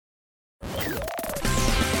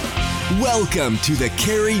Welcome to the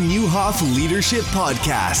Carey Nieuwhof Leadership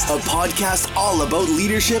Podcast, a podcast all about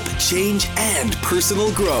leadership, change, and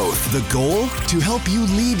personal growth. The goal? To help you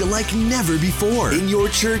lead like never before in your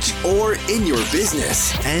church or in your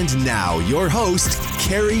business. And now, your host,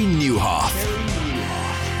 Carey Nieuwhof.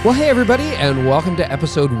 Well, hey, everybody, and welcome to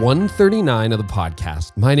episode 139 of the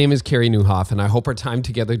podcast. My name is Carey Nieuwhof, and I hope our time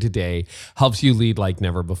together today helps you lead like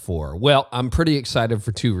never before. Well, I'm pretty excited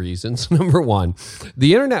for two reasons. Number one,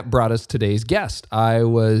 the internet brought us today's guest. I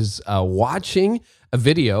was watching a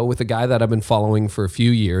video with a guy that I've been following for a few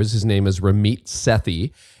years. His name is Ramit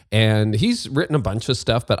Sethi. And he's written a bunch of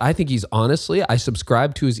stuff, but I think I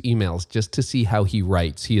subscribe to his emails just to see how he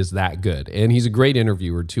writes. He is that good. And he's a great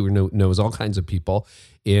interviewer too, knows all kinds of people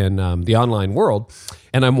in the online world.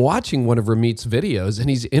 And I'm watching one of Ramit's videos, and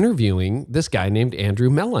he's interviewing this guy named Andrew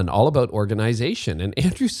Mellen, all about organization. And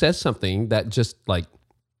Andrew says something that just like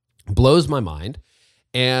blows my mind.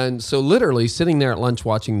 And so literally sitting there at lunch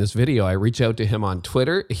watching this video, I reach out to him on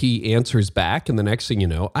Twitter. He answers back. And the next thing you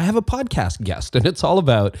know, I have a podcast guest, and it's all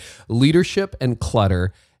about leadership and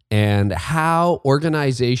clutter and how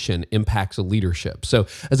organization impacts leadership. So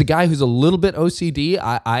as a guy who's a little bit OCD,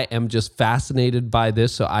 I am just fascinated by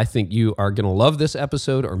this. So I think you are going to love this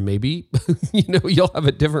episode, or maybe you'll have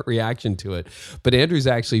a different reaction to it. But Andrew's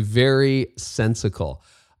actually very sensical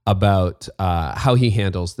about how he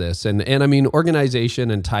handles this. And I mean, organization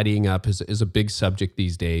and tidying up is a big subject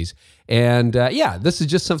these days. And this is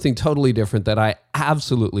just something totally different that I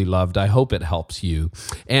absolutely loved. I hope it helps you.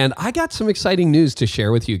 And I got some exciting news to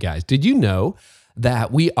share with you guys. Did you know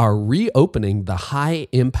that we are reopening the High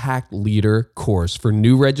Impact Leader course for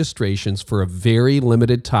new registrations for a very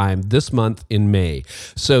limited time this month in May?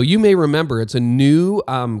 So you may remember it's a new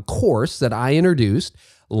course that I introduced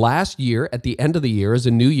last year at the end of the year as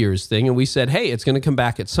a New Year's thing. And we said, hey, it's going to come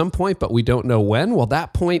back at some point, but we don't know when. Well,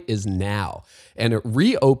 that point is now. And it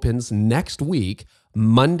reopens next week,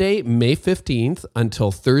 Monday, May 15th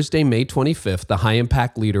until Thursday, May 25th. The High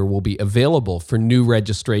Impact Leader will be available for new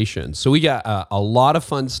registrations. So we got a lot of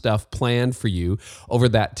fun stuff planned for you over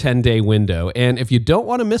that 10-day window. And if you don't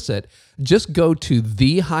want to miss it, just go to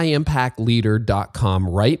thehighimpactleader.com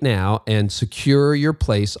right now and secure your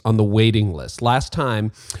place on the waiting list. Last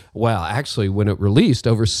time, when it released,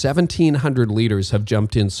 over 1,700 leaders have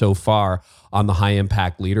jumped in so far on the High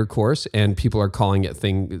Impact Leader course, and people are calling it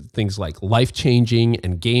things like life-changing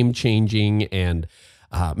and game-changing. And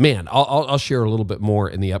I'll share a little bit more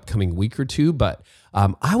in the upcoming week or two, but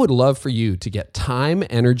I would love for you to get time,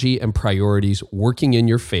 energy, and priorities working in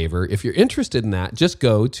your favor. If you're interested in that, just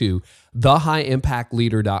go to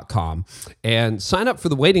thehighimpactleader.com and sign up for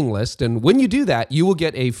the waiting list. And when you do that, you will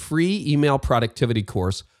get a free email productivity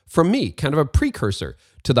course from me, kind of a precursor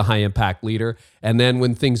to the High Impact Leader. And then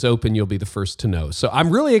when things open, you'll be the first to know. So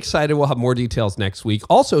I'm really excited. We'll have more details next week.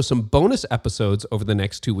 Also, some bonus episodes over the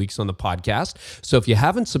next 2 weeks on the podcast. So if you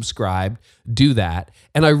haven't subscribed, do that.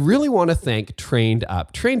 And I really want to thank Trained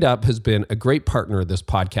Up. Trained Up has been a great partner of this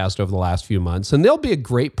podcast over the last few months, and they'll be a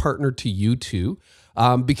great partner to you too.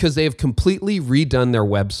 Because they have completely redone their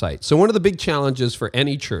website. So one of the big challenges for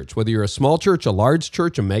any church, whether you're a small church, a large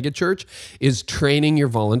church, a mega church, is training your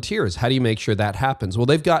volunteers. How do you make sure that happens? Well,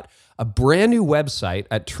 they've got a brand new website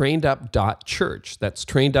at trainedup.church. That's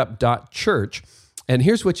trainedup.church. And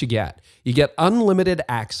here's what you get. You get unlimited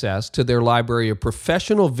access to their library of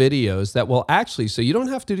professional videos that will actually, so you don't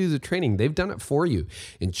have to do the training. They've done it for you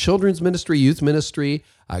in children's ministry, youth ministry,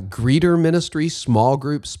 greeter ministry, small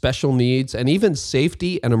group, special needs, and even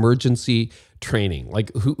safety and emergency training.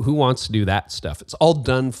 Like who wants to do that stuff? It's all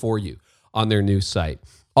done for you on their new site.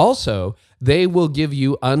 Also, they will give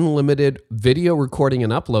you unlimited video recording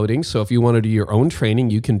and uploading. So if you want to do your own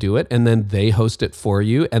training, you can do it. And then they host it for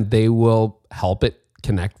you, and they will help it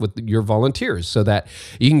connect with your volunteers so that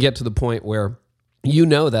you can get to the point where you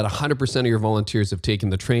know that 100% of your volunteers have taken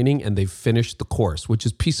the training and they've finished the course, which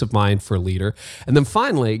is peace of mind for a leader. And then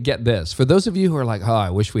finally, get this. For those of you who are like, oh, I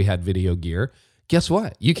wish we had video gear, guess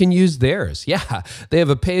what? You can use theirs. Yeah, they have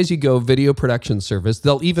a pay-as-you-go video production service.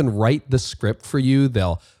 They'll even write the script for you.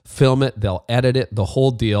 They'll film it. They'll edit it, the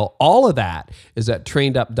whole deal. All of that is at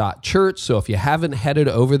trainedup.church. So if you haven't headed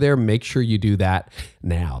over there, make sure you do that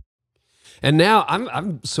now. And now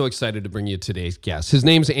I'm so excited to bring you today's guest. His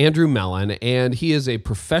name's Andrew Mellen, and he is a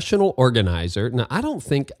professional organizer. Now, I don't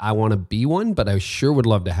think I want to be one, but I sure would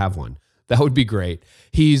love to have one. That would be great.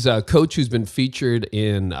 He's a coach who's been featured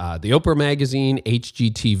in the Oprah magazine,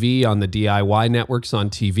 HGTV, on the DIY networks on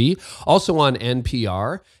TV, also on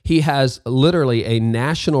NPR. He has literally a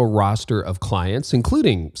national roster of clients,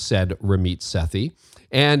 including said Ramit Sethi,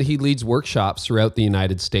 and he leads workshops throughout the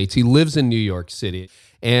United States. He lives in New York City.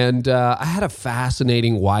 And I had a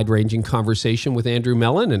fascinating, wide-ranging conversation with Andrew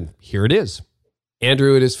Mellen, and here it is.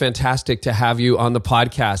 Andrew, it is fantastic to have you on the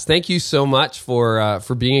podcast. Thank you so much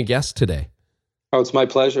for being a guest today. Oh, it's my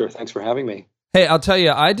pleasure. Thanks for having me. Hey, I'll tell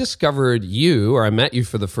you, I discovered you, or I met you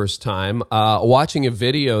for the first time, watching a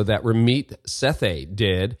video that Ramit Sethi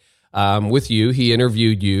did with you. He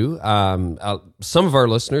interviewed you. Some of our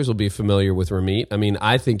listeners will be familiar with Ramit. I mean,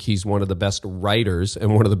 I think he's one of the best writers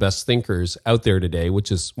and one of the best thinkers out there today,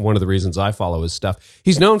 which is one of the reasons I follow his stuff.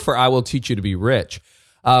 He's known for I Will Teach You to Be Rich.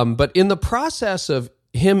 But in the process of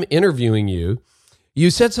him interviewing you,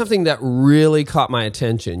 you said something that really caught my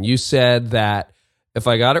attention. You said that, if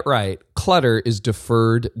I got it right, clutter is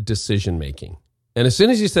deferred decision-making. And as soon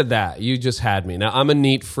as you said that, you just had me. Now, I'm a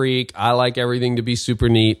neat freak. I like everything to be super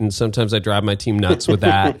neat, and sometimes I drive my team nuts with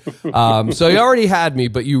that. So you already had me,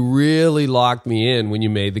 but you really locked me in when you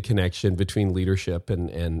made the connection between leadership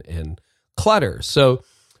and clutter. So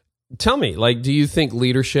tell me, do you think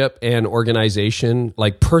leadership and organization,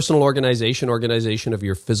 like personal organization of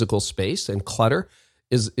your physical space and clutter,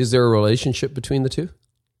 is there a relationship between the two?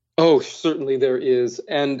 Oh, certainly there is.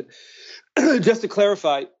 And just to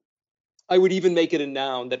clarify, I would even make it a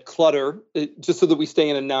noun, that clutter, just so that we stay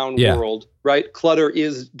in a noun world, right? Clutter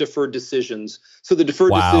is deferred decisions. So the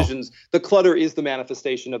deferred decisions, the clutter is the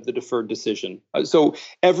manifestation of the deferred decision. So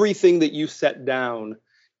everything that you set down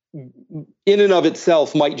in and of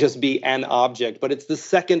itself might just be an object, but it's the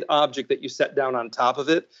second object that you set down on top of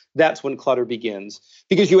it. That's when clutter begins.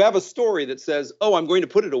 Because you have a story that says, oh, I'm going to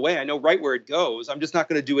put it away. I know right where it goes. I'm just not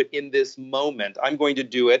going to do it in this moment. I'm going to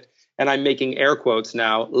do it, and I'm making air quotes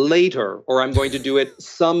now, later, or I'm going to do it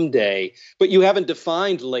someday. But you haven't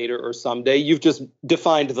defined later or someday. You've just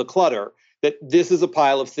defined the clutter, that this is a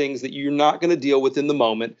pile of things that you're not going to deal with in the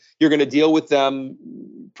moment. You're going to deal with them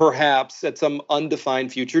perhaps at some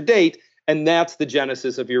undefined future date, and that's the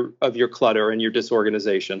genesis of your clutter and your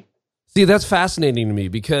disorganization. See, that's fascinating to me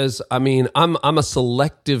because, I mean, I'm a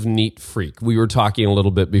selective neat freak. We were talking a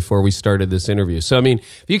little bit before we started this interview. So, I mean,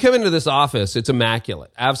 if you come into this office, it's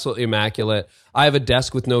immaculate, absolutely immaculate. I have a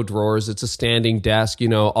desk with no drawers. It's a standing desk.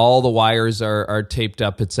 All the wires are taped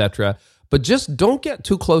up, etc. But just don't get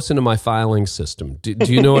too close into my filing system. Do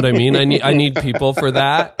you know what I mean? I need people for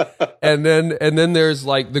that. And then there's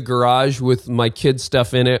the garage with my kids'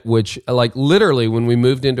 stuff in it, which literally when we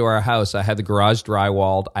moved into our house, I had the garage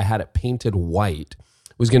drywalled. I had it painted white.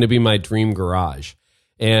 It was going to be my dream garage.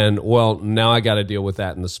 And well, now I got to deal with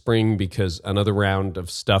that in the spring because another round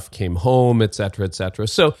of stuff came home, et cetera, et cetera.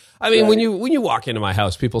 So, I mean, when you walk into my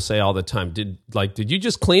house, people say all the time, did you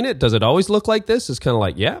just clean it? Does it always look like this? It's kind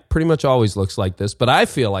of yeah, pretty much always looks like this. But I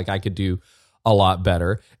feel like I could do a lot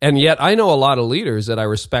better. And yet I know a lot of leaders that I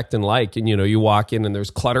respect and like, and you walk in and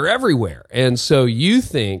there's clutter everywhere. And so you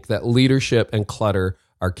think that leadership and clutter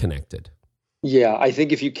are connected? Yeah, I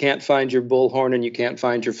think if you can't find your bullhorn and you can't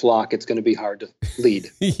find your flock, it's going to be hard to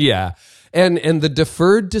lead. Yeah. And the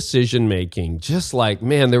deferred decision making, just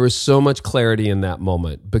man, there was so much clarity in that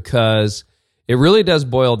moment because it really does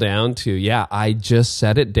boil down to, I just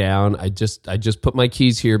set it down. I just put my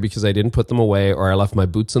keys here because I didn't put them away, or I left my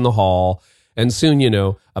boots in the hall. And soon,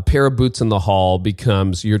 a pair of boots in the hall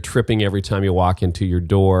becomes you're tripping every time you walk into your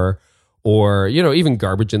door, or, even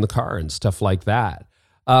garbage in the car and stuff like that.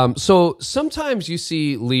 So sometimes you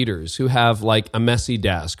see leaders who have a messy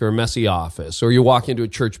desk or a messy office, or you walk into a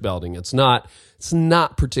church building. It's not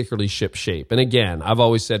particularly ship shape. And again, I've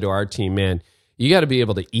always said to our team, man, you got to be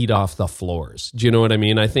able to eat off the floors. Do you know what I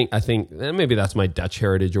mean? I think maybe that's my Dutch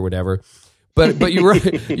heritage or whatever. But you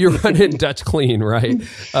run it Dutch clean, right?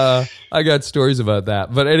 I got stories about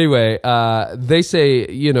that. But anyway, they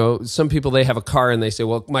say, some people, they have a car and they say,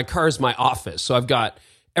 well, my car is my office. So I've got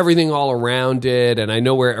everything all around it and I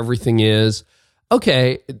know where everything is.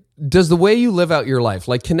 Okay, does the way you live out your life,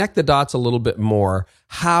 connect the dots a little bit more?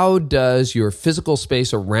 How does your physical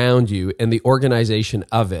space around you and the organization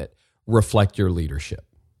of it reflect your leadership?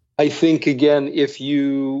 I think, again, if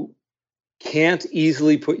you can't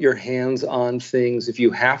easily put your hands on things, if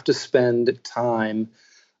you have to spend time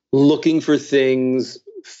looking for things,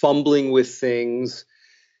 fumbling with things,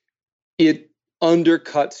 it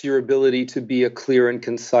undercuts your ability to be a clear and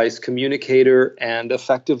concise communicator and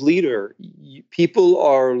effective leader. People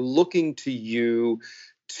are looking to you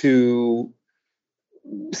to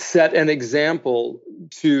set an example,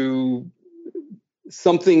 to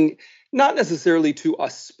something not necessarily to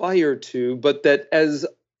aspire to, but that as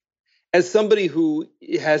somebody who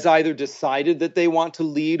has either decided that they want to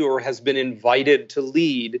lead or has been invited to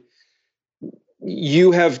lead,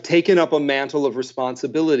 you have taken up a mantle of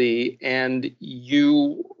responsibility and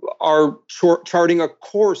you are charting a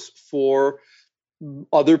course for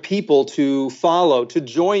other people to follow, to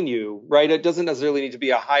join you, right? It doesn't necessarily need to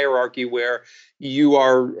be a hierarchy where you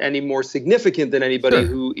are any more significant than anybody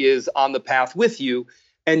who is on the path with you.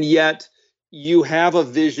 And yet you have a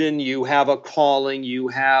vision, you have a calling, you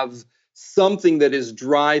have something that is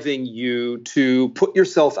driving you to put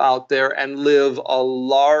yourself out there and live a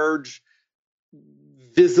large,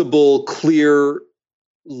 visible, clear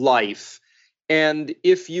life. And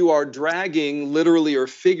if you are dragging, literally or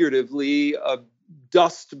figuratively, a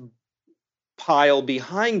dust pile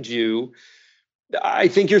behind you, I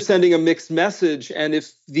think you're sending a mixed message. And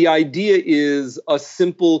if the idea is a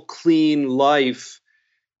simple, clean life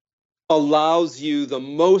allows you the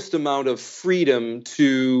most amount of freedom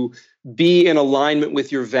to be in alignment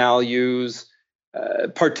with your values,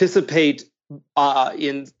 participate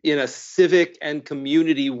in a civic and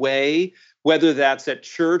community way, whether that's at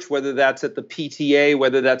church, whether that's at the PTA,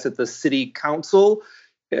 whether that's at the city council,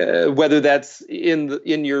 whether that's in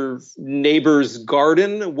your neighbor's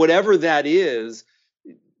garden, whatever that is,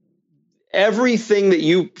 everything that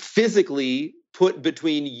you physically put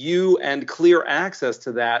between you and clear access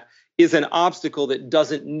to that is an obstacle that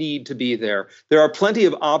doesn't need to be there. There are plenty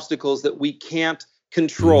of obstacles that we can't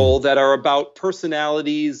control that are about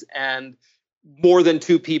personalities and more than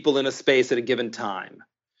two people in a space at a given time.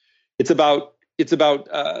 It's about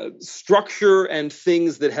structure and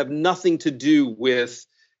things that have nothing to do with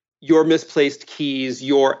your misplaced keys,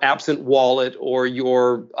 your absent wallet, or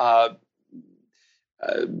your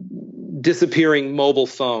disappearing mobile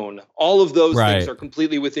phone. All of those things are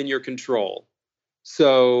completely within your control.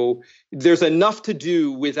 So there's enough to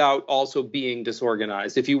do without also being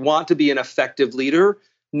disorganized. If you want to be an effective leader,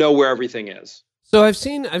 know where everything is. So I've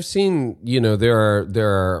seen, there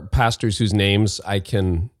are pastors whose names I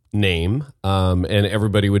can name, and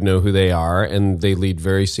everybody would know who they are, and they lead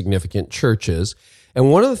very significant churches.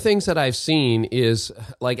 And one of the things that I've seen is,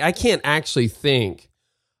 I can't actually think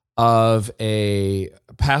of a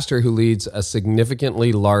pastor who leads a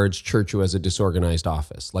significantly large church who has a disorganized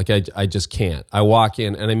office. I just can't. I walk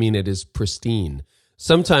in, and I mean, it is pristine,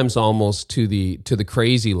 sometimes almost to the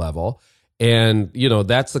crazy level. And,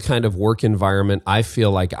 that's the kind of work environment I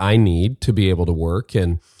feel like I need to be able to work.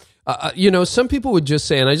 And, some people would just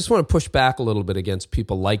say, and I just want to push back a little bit against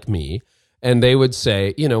people like me, and they would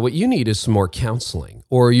say, what you need is some more counseling,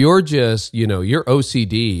 or you're just, you're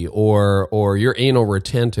OCD, or you're anal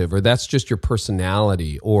retentive, or that's just your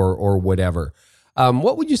personality, or whatever.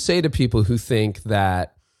 What would you say to people who think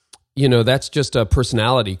that, that's just a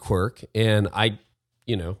personality quirk and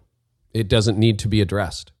it doesn't need to be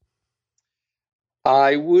addressed?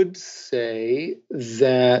 I would say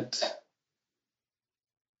that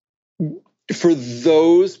for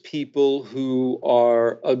those people who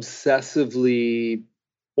are obsessively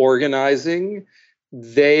organizing,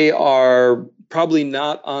 they are probably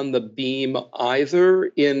not on the beam either,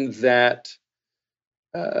 in that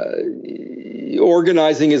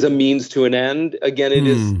organizing is a means to an end. Again,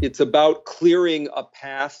 it's about clearing a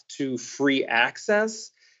path to free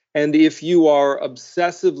access. And if you are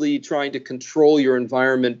obsessively trying to control your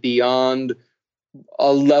environment beyond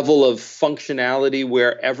a level of functionality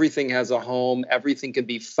where everything has a home, everything can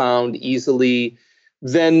be found easily,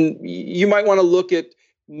 then you might want to look at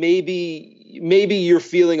maybe you're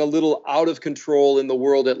feeling a little out of control in the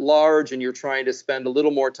world at large, and you're trying to spend a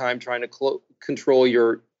little more time trying to control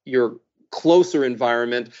your closer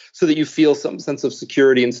environment so that you feel some sense of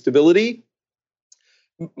security and stability.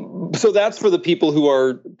 So that's for the people who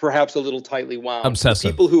are perhaps a little tightly wound.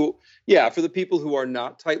 Obsessive. For the people who are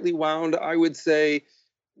not tightly wound, I would say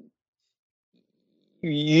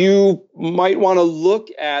you might want to look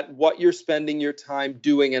at what you're spending your time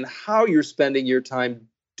doing and how you're spending your time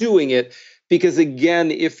doing it. Because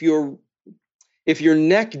again, if you're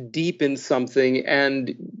neck deep in something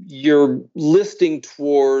and you're listing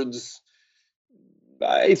towards,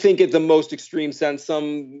 I think at the most extreme sense,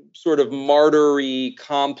 some sort of martyr-y,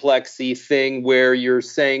 complexy thing where you're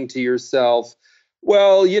saying to yourself,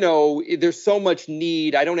 well, there's so much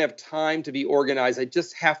need. I don't have time to be organized. I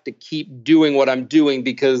just have to keep doing what I'm doing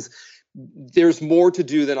because there's more to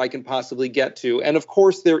do than I can possibly get to. And of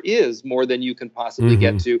course, there is more than you can possibly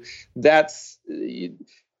get to.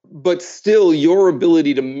 But still, your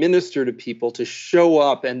ability to minister to people, to show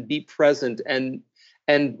up and be present and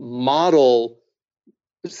model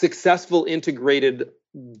successful integrated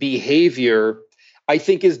behavior, I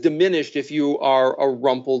think, is diminished if you are a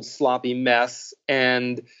rumpled, sloppy mess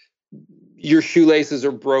and your shoelaces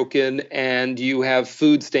are broken and you have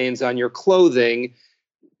food stains on your clothing.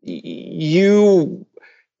 That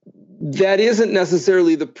isn't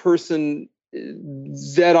necessarily the person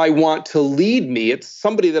that I want to lead me. It's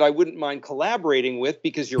somebody that I wouldn't mind collaborating with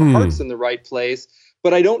because your heart's in the right place.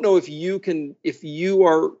 But I don't know if you're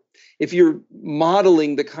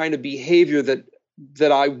modeling the kind of behavior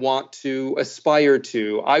that I want to aspire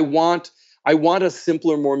to. I want a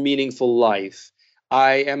simpler, more meaningful life.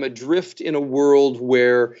 I am adrift in a world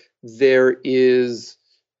where there is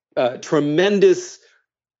tremendous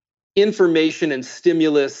information and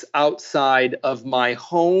stimulus outside of my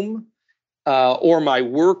home or my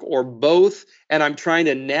work or both. And I'm trying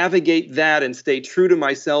to navigate that and stay true to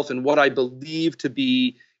myself and what I believe to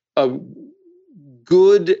be a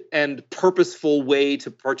good and purposeful way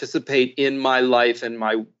to participate in my life and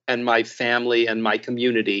my family and my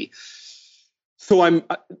community. So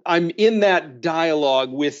I'm in that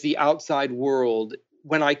dialogue with the outside world.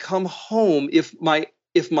 When I come home, if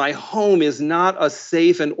my home is not a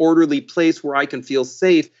safe and orderly place where I can feel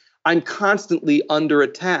safe, I'm constantly under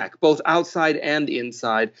attack, both outside and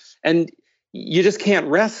inside. And you just can't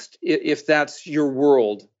rest if that's your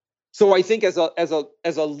world. So I think as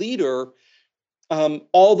a leader,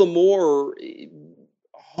 all the more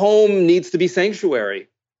home needs to be sanctuary.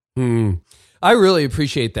 I really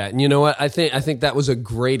appreciate that. And you know what? I think that was a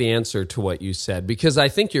great answer to what you said, because I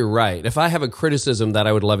think you're right. If I have a criticism that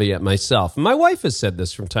I would levy at myself, my wife has said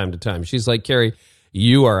this from time to time. She's like, Carey,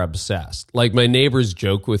 you are obsessed. Like, my neighbors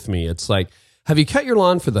joke with me. It's like, have you cut your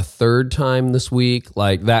lawn for the third time this week?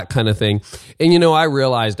 Like, that kind of thing. And, you know, I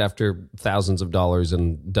realized after thousands of dollars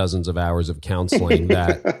and dozens of hours of counseling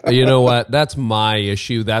that, you know what? That's my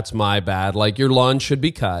issue. That's my bad. Like, your lawn should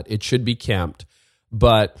be cut. It should be kempt.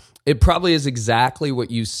 But it probably is exactly what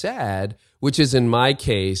you said, which is, in my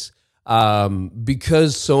case,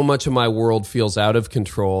 because so much of my world feels out of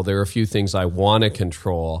control, there are a few things I want to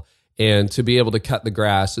control. And to be able to cut the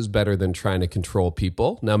grass is better than trying to control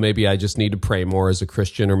people. Now, maybe I just need to pray more as a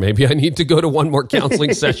Christian, or maybe I need to go to one more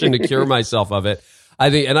counseling session to cure myself of it. I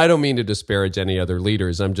think, and I don't mean to disparage any other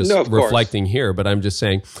leaders. I'm just reflecting here, but I'm just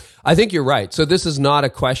saying, I think you're right. So this is not a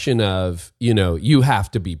question of, you know, you have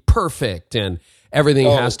to be perfect and everything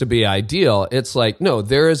has to be ideal. It's like, no,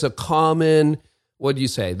 there is a common, what do you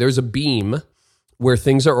say? There's a beam where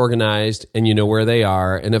things are organized and you know where they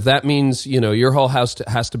are. And if that means, you know, your whole house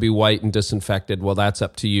has to be white and disinfected, well, that's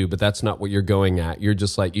up to you, but that's not what you're going at. You're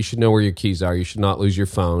just like, you should know where your keys are. You should not lose your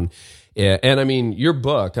phone. And I mean, your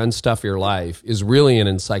book, Unstuff Your Life, is really an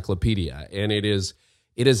encyclopedia. And it is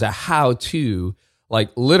a how-to,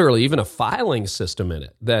 like literally even a filing system in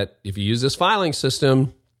it, that if you use this filing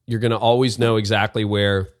system, you're going to always know exactly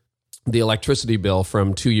where the electricity bill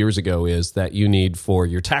from 2 years ago is that you need for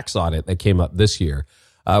your tax audit that came up this year,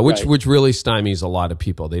 which really stymies a lot of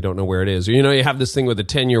people. They don't know where it is. Or, you know, you have this thing with a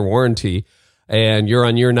 10-year warranty and you're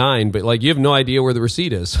on year 9, but like you have no idea where the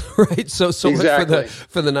receipt is, right? So exactly. Much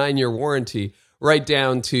for the 9-year warranty, right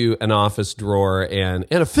down to an office drawer and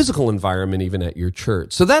a physical environment even at your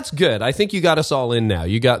church. So that's good. I think you got us all in now.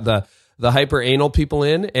 You got the hyper anal people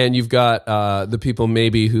in, and you've got the people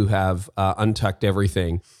maybe who have untucked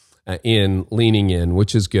everything leaning in,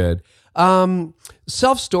 which is good.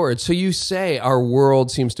 Self-storage. So you say our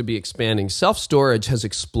world seems to be expanding. Self-storage has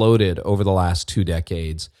exploded over the last 2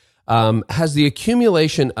 decades. Has the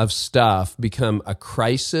accumulation of stuff become a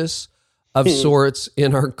crisis of sorts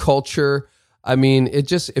in our culture? I mean, it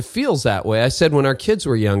feels that way. I said when our kids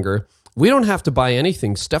were younger, we don't have to buy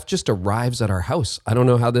anything. Stuff just arrives at our house. I don't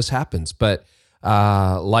know how this happens, but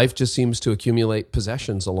life just seems to accumulate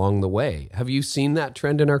possessions along the way. Have you seen that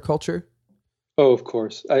trend in our culture? Oh, of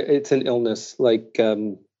course. It's an illness, like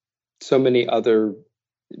so many other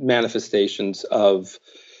manifestations of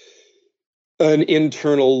an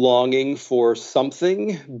internal longing for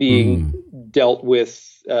something being dealt with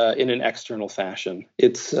in an external fashion.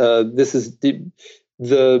 This is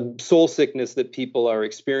the soul sickness that people are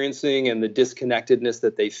experiencing and the disconnectedness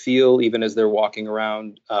that they feel even as they're walking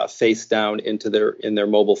around face down in their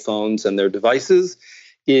mobile phones and their devices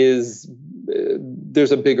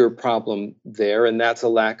there's a bigger problem there, and that's a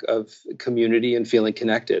lack of community and feeling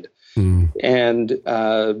connected. And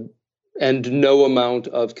no amount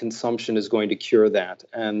of consumption is going to cure that.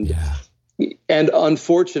 And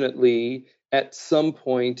unfortunately, at some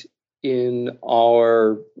point in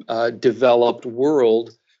our developed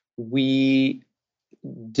world, we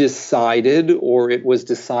decided, or it was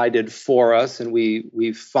decided for us, and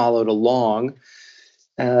we followed along,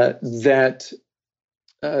 that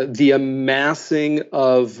the amassing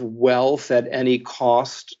of wealth at any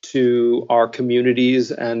cost to our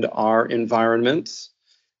communities and our environments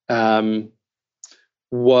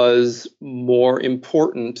was more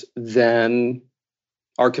important than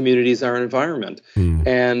our communities, our environment.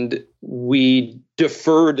 And we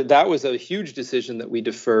deferred. That was a huge decision that we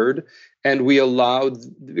deferred, and we allowed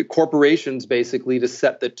the corporations basically to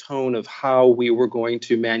set the tone of how we were going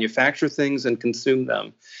to manufacture things and consume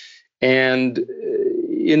them. And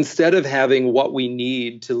instead of having what we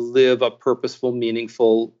need to live a purposeful,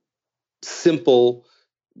 meaningful, simple,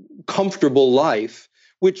 comfortable life,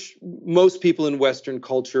 which most people in Western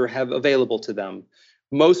culture have available to them.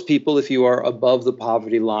 Most people, if you are above the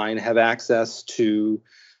poverty line, have access to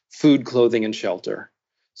food, clothing, and shelter.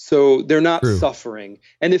 So they're not suffering.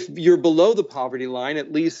 And if you're below the poverty line,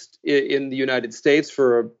 at least in the United States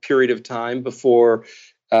for a period of time before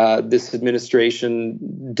this administration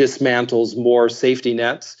dismantles more safety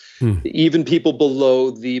nets, even people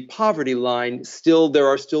below the poverty line, there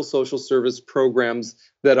are still social service programs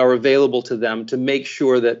that are available to them to make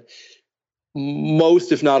sure that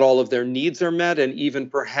most, if not all, of their needs are met, and even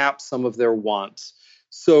perhaps some of their wants.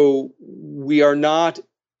 So we are not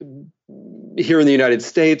here in the United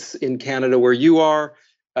States, in Canada, where you are,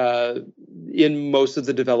 in most of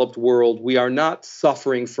the developed world, we are not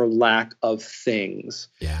suffering for lack of things.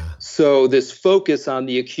 Yeah. So this focus on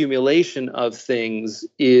the accumulation of things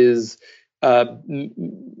is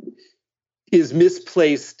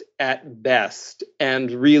misplaced at best,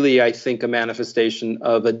 and really, I think, a manifestation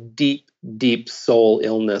of a deep, deep soul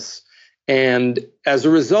illness. And as a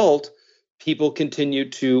result, people continue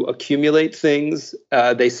to accumulate things.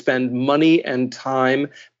 They spend money and time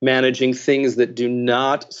managing things that do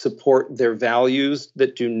not support their values,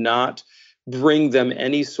 that do not bring them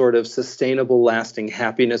any sort of sustainable, lasting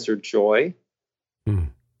happiness or joy.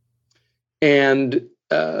 And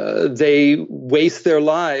they waste their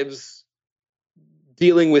lives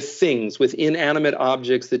dealing with things, with inanimate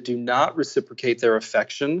objects that do not reciprocate their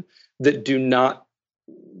affection, that do not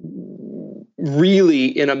really,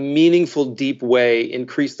 in a meaningful, deep way,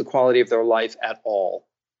 increase the quality of their life at all.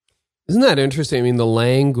 Isn't that interesting? I mean, the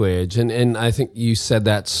language, and I think you said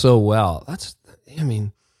that so well. That's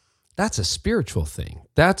a spiritual thing.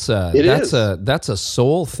 That's a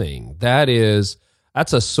soul thing.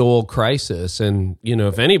 That's a soul crisis. And,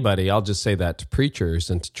 if anybody, I'll just say that to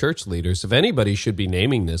preachers and to church leaders, if anybody should be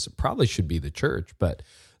naming this, it probably should be the church. But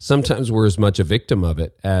sometimes we're as much a victim of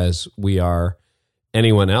it as we are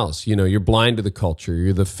anyone else. You're blind to the culture.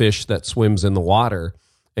 You're the fish that swims in the water,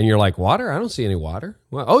 and you're like, water? I don't see any water.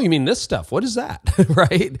 Well, oh, you mean this stuff? What is that?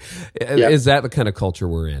 Right? Yep. Is that the kind of culture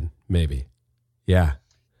we're in? Maybe. Yeah.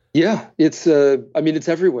 Yeah. It's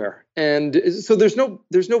everywhere. And so there's no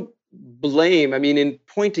blame. I mean, in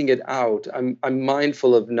pointing it out, I'm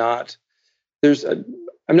mindful of I'm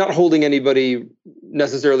not holding anybody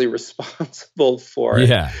necessarily responsible for it.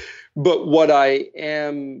 Yeah. But what I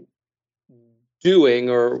am doing,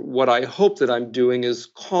 or what I hope that I'm doing, is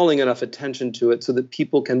calling enough attention to it so that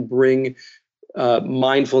people can bring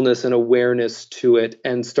mindfulness and awareness to it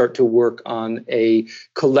and start to work on a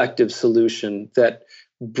collective solution that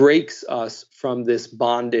breaks us from this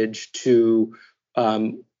bondage to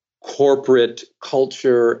corporate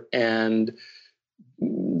culture and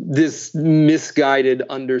this misguided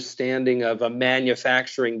understanding of a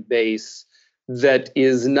manufacturing base that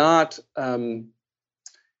is not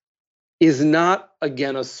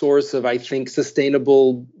again a source of, I think,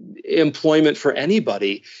 sustainable employment for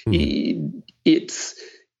anybody. It's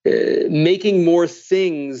making more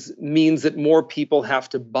things means that more people have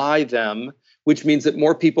to buy them, which means that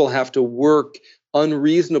more people have to work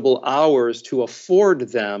unreasonable hours to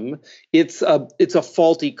afford them. It's a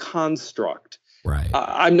faulty construct. Right.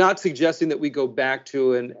 I'm not suggesting that we go back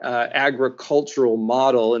to an agricultural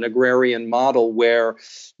model, an agrarian model, where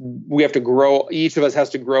we have to grow, each of us has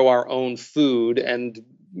to grow our own food and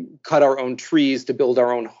cut our own trees to build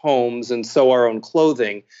our own homes and sew our own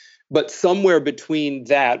clothing. But somewhere between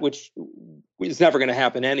that, which is never going to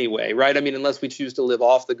happen anyway, right? I mean, unless we choose to live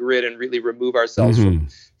off the grid and really remove ourselves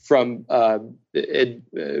from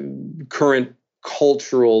current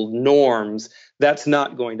cultural norms, that's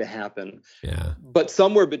not going to happen. Yeah. But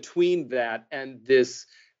somewhere between that and this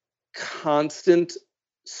constant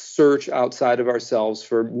search outside of ourselves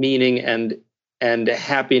for meaning and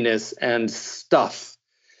happiness and stuff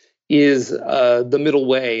is the middle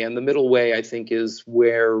way. And the middle way, I think, is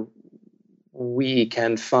where we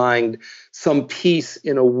can find some peace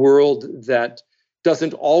in a world that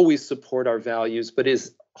doesn't always support our values, but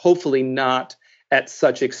is hopefully not at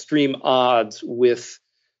such extreme odds with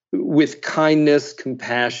kindness,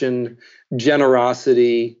 compassion,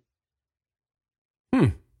 generosity,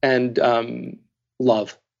 and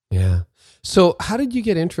love. Yeah. So how did you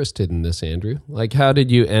get interested in this, Andrew? Like, how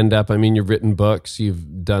did you end up? I mean, you've written books,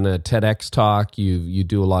 you've done a TEDx talk, you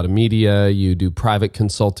do a lot of media, you do private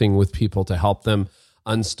consulting with people to help them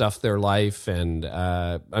unstuff their life. And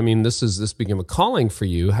I mean, this became a calling for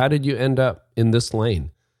you. How did you end up in this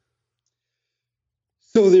lane?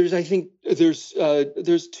 So I think there's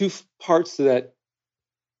two parts to that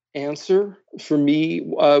answer for me.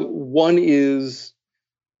 One is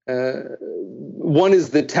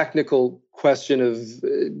the technical question of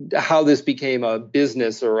how this became a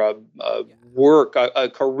business or a work, a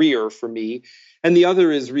career for me. And the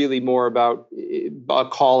other is really more about a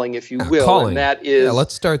calling, if you will. Calling. And that is... Yeah,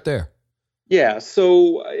 let's start there. Yeah.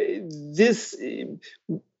 So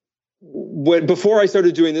before I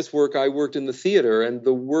started doing this work, I worked in the theater. And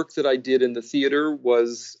the work that I did in the theater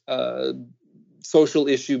was social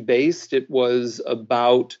issue based. It was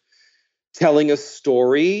about telling a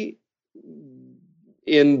story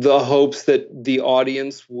in the hopes that the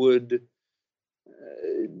audience would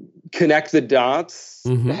connect the dots,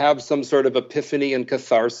 have some sort of epiphany and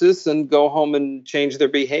catharsis, and go home and change their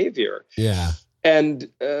behavior. Yeah. And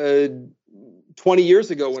 20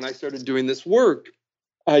 years ago, when I started doing this work,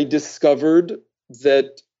 I discovered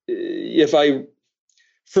that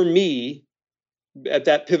for me, at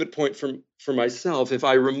that pivot point for myself, if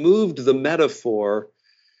I removed the metaphor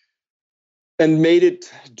and made it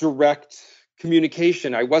direct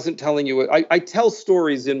communication, I wasn't telling you. I tell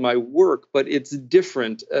stories in my work, but it's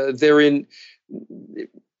different. They're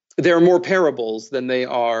more parables than they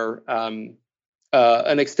are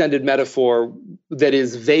an extended metaphor that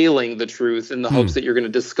is veiling the truth in the hopes that you're going to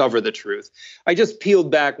discover the truth. I just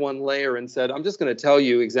peeled back one layer and said, I'm just going to tell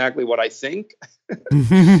you exactly what I think,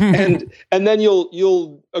 and then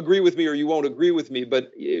you'll agree with me or you won't agree with me,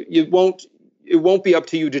 but it won't be up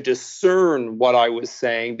to you to discern what I was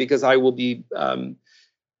saying, because I will be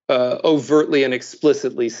overtly and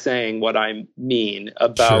explicitly saying what I mean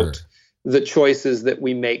about the choices that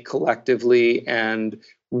we make collectively and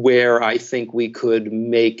where I think we could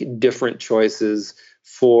make different choices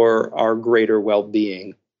for our greater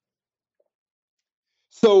well-being.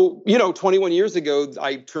 So, 21 years ago,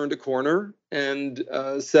 I turned a corner and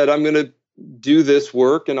said, I'm going to do this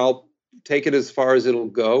work and I'll take it as far as it'll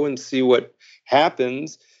go and see what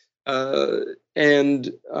happens,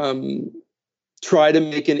 and try to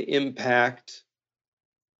make an impact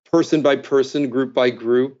person by person, group by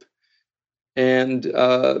group. And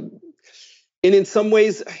in some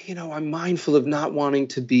ways, I'm mindful of not wanting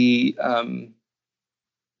to be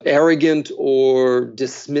arrogant or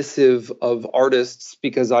dismissive of artists,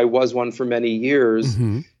 because I was one for many years.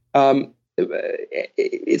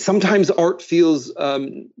 Sometimes art feels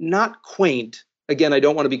not quaint. Again, I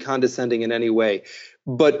don't want to be condescending in any way,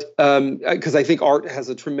 but because I think art has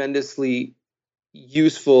a tremendously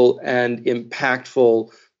useful and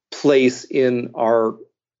impactful place in our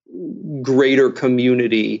greater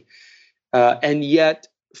community. And yet,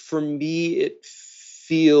 for me, it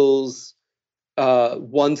feels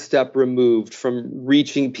one step removed from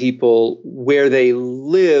reaching people where they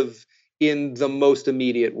live in the most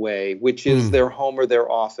immediate way, which is their home or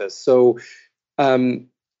their office. So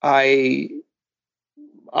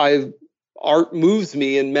art moves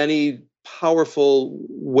me in many powerful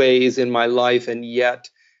ways in my life, and yet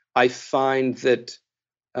I find that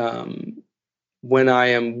when I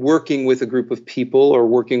am working with a group of people or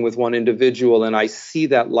working with one individual and I see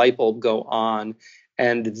that light bulb go on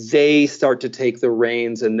and they start to take the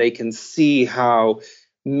reins and they can see how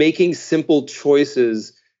making simple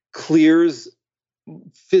choices clears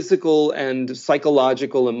physical and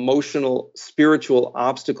psychological, emotional, spiritual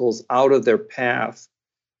obstacles out of their path,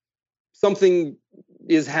 something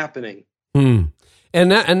is happening.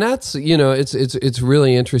 And that's it's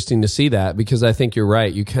really interesting to see that, because I think you're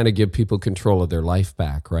right. You kind of give people control of their life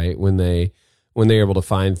back, right? When they're able to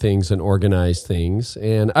find things and organize things.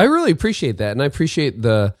 And I really appreciate that, and I appreciate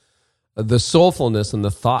the soulfulness and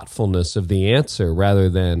the thoughtfulness of the answer, rather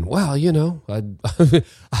than,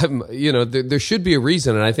 there should be a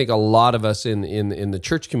reason. And I think a lot of us in the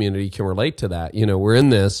church community can relate to that. We're in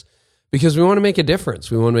this because we want to make a difference.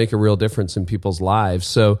 We want to make a real difference in people's lives.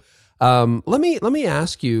 So let me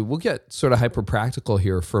ask you, we'll get sort of hyper practical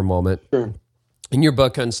here for a moment. Sure. In your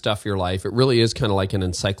book, Unstuff Your Life, it really is kind of like an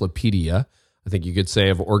encyclopedia, I think you could say,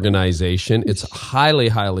 of organization. It's highly,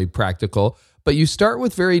 highly practical, but you start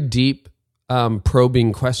with very deep,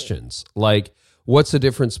 probing questions, like, what's the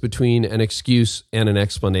difference between an excuse and an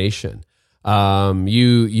explanation? I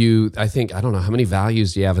think, I don't know, how many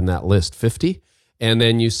values do you have in that list? 50? And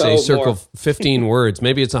then you say circle 15 words,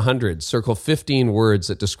 maybe it's 100, circle 15 words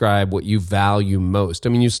that describe what you value most.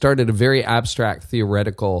 I mean, you start at a very abstract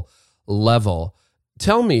theoretical level.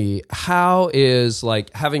 Tell me, how is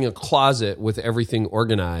like having a closet with everything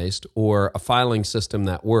organized, or a filing system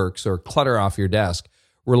that works, or clutter off your desk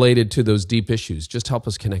related to those deep issues? Just help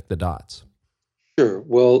us connect the dots. Sure.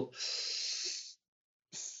 Well,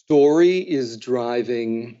 story is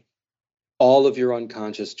driving all of your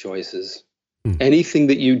unconscious choices. Anything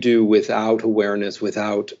that you do without awareness,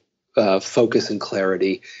 without focus and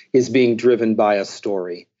clarity, is being driven by a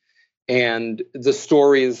story. And the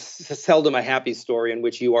story is seldom a happy story in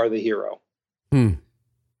which you are the hero.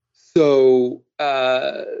 So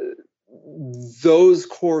those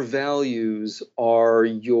core values are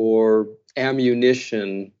your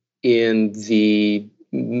ammunition in the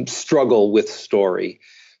struggle with story.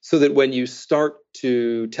 So that when you start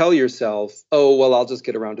to tell yourself, oh, well, I'll just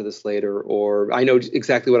get around to this later, or I know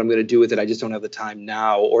exactly what I'm going to do with it, I just don't have the time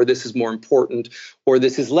now, or this is more important, or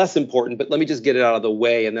this is less important, but let me just get it out of the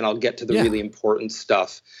way and then I'll get to the really important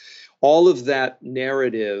stuff. All of that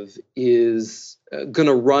narrative is going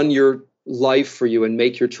to run your life for you and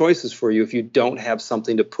make your choices for you if you don't have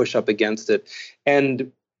something to push up against it.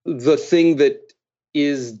 And the thing that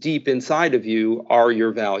is deep inside of you are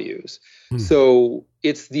your values. So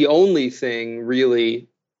it's the only thing really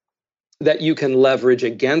that you can leverage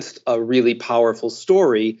against a really powerful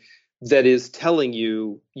story that is telling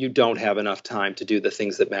you you don't have enough time to do the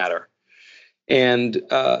things that matter. And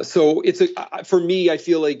so for me, I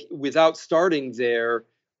feel like without starting there,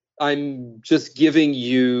 I'm just giving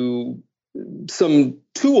you some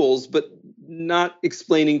tools, but not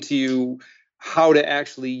explaining to you how to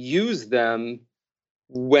actually use them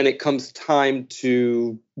when it comes time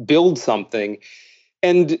to build something.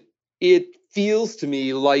 And it feels to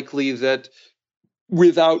me likely that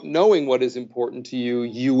without knowing what is important to you,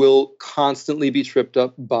 you will constantly be tripped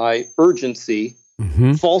up by urgency,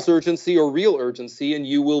 false urgency or real urgency, and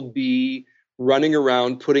you will be running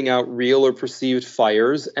around putting out real or perceived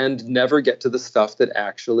fires and never get to the stuff that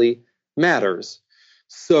actually matters.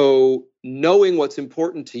 So knowing what's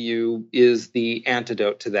important to you is the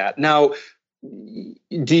antidote to that. Now,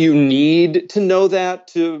 do you need to know that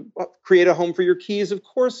to create a home for your keys? Of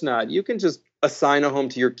course not. You can just assign a home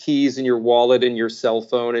to your keys and your wallet and your cell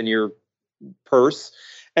phone and your purse,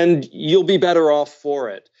 and you'll be better off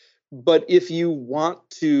for it. But if you want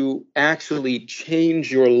to actually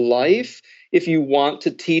change your life, if you want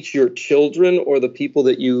to teach your children or the people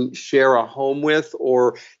that you share a home with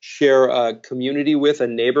or share a community with, a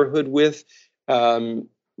neighborhood with,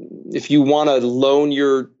 if you want to loan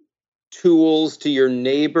your tools to your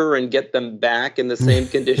neighbor and get them back in the same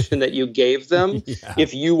condition that you gave them,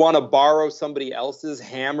 if you want to borrow somebody else's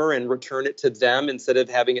hammer and return it to them instead of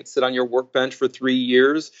having it sit on your workbench for 3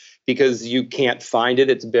 years because you can't find it,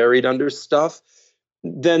 it's buried under stuff,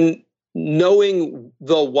 then knowing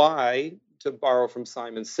the why, to borrow from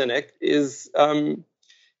Simon Sinek, is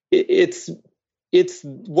it's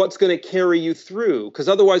what's going to carry you through, because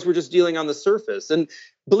otherwise we're just dealing on the surface. And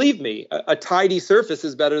believe me, a tidy surface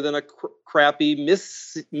is better than a crappy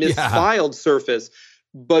misfiled surface.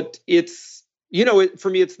 But it's, for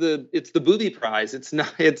me, it's the booby prize. It's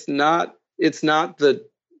not the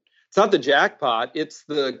jackpot. It's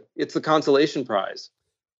the consolation prize.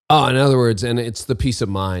 Oh, in other words, and it's the peace of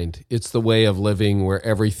mind. It's the way of living where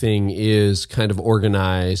everything is kind of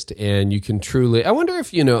organized and you can truly, I wonder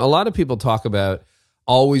if, a lot of people talk about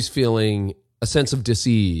always feeling a sense of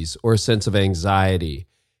dis-ease or a sense of anxiety.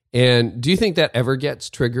 And do you think that ever gets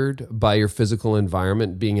triggered by your physical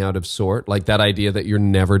environment being out of sort? Like that idea that you're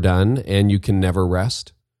never done and you can never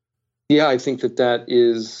rest? Yeah, I think that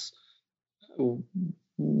is,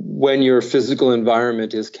 when your physical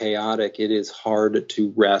environment is chaotic, it is hard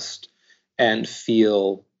to rest and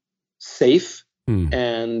feel safe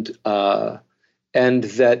and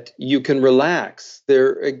that you can relax.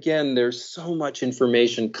 There's so much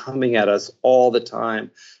information coming at us all the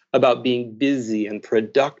time about being busy and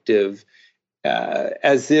productive,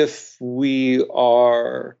 as if we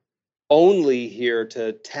are only here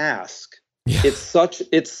to task. Yeah.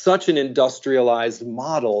 It's such an industrialized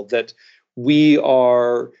model that we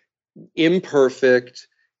are imperfect,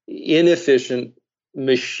 inefficient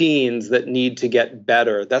machines that need to get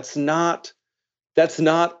better. That's not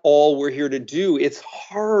all we're here to do. It's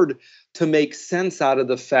hard to make sense out of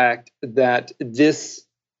the fact that this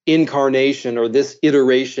incarnation or this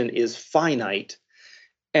iteration is finite,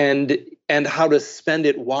 and how to spend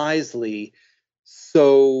it wisely.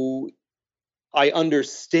 So I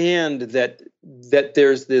understand that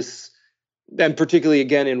there's this, and particularly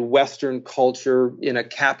again in Western culture, in a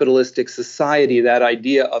capitalistic society, that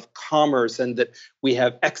idea of commerce and that we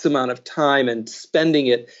have X amount of time and spending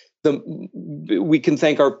it. We can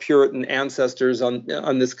thank our Puritan ancestors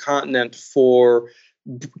on this continent for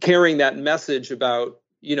carrying that message about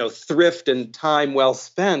thrift and time well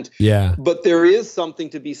spent. Yeah. But there is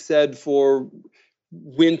something to be said for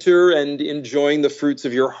winter and enjoying the fruits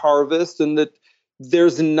of your harvest, and that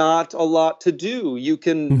there's not a lot to do. You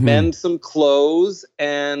can mend some clothes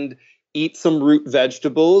and eat some root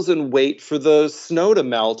vegetables and wait for the snow to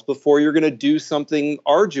melt before you're going to do something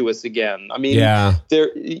arduous again. I mean,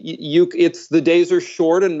 it's the days are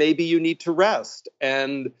short, and maybe you need to rest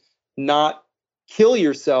and not kill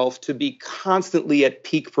yourself to be constantly at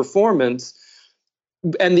peak performance.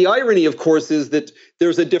 And the irony, of course, is that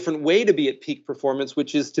there's a different way to be at peak performance,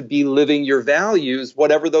 which is to be living your values,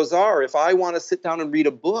 whatever those are. If I want to sit down and read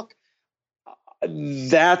a book,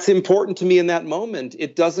 that's important to me in that moment.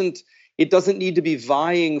 It doesn't need to be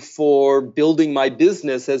vying for building my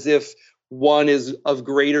business as if one is of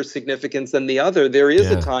greater significance than the other. There is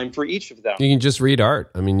a time for each of them. You can just read art.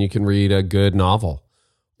 I mean, you can read a good novel.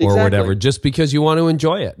 Or whatever, just because you want to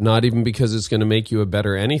enjoy it, not even because it's going to make you a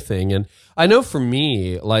better anything. And I know for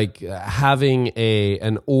me, like having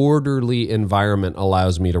an orderly environment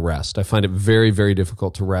allows me to rest. I find it very, very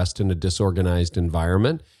difficult to rest in a disorganized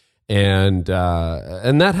environment, and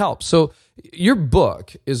that helps. So your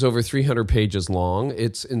book is over 300 pages long.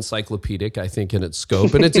 It's encyclopedic, I think, in its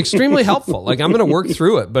scope, and it's extremely helpful. Like I'm going to work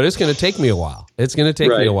through it, but it's going to take me a while.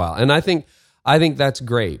 And I think that's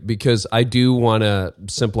great because I do want to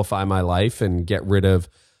simplify my life and get rid of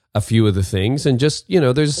a few of the things, and just,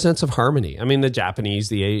 there's a sense of harmony. I mean, the Japanese,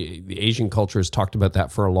 the Asian culture has talked about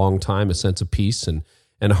that for a long time, a sense of peace and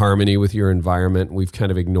harmony with your environment. We've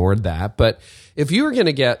kind of ignored that. But if you were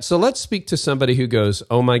going to so let's speak to somebody who goes,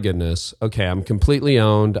 oh my goodness, okay, I'm completely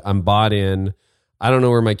owned, I'm bought in, I don't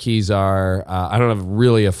know where my keys are. I don't have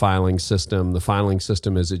really a filing system. The filing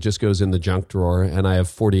system is it just goes in the junk drawer, and I have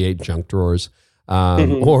 48 junk drawers.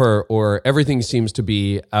 Or everything seems to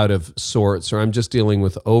be out of sorts, or I'm just dealing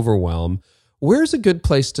with overwhelm. Where's a good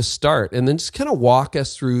place to start? And then just kind of walk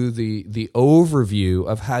us through the overview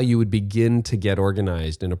of how you would begin to get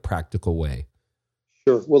organized in a practical way.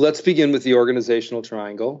 Sure. Well, let's begin with the organizational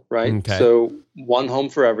triangle, right? Okay. So one home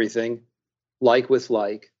for everything, like with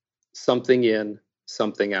like, something in,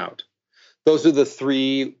 something out. Those are the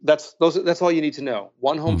three. That's all you need to know.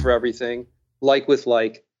 One home for everything, like with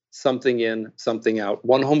like, something in, something out.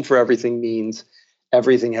 One home for everything means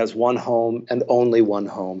everything has one home and only one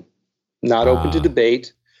home. Not open to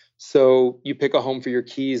debate. So you pick a home for your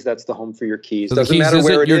keys, that's the home for your keys. So doesn't the keys matter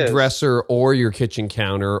where isn't it your is. dresser or your kitchen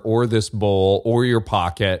counter or this bowl or your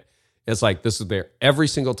pocket. It's like this is there every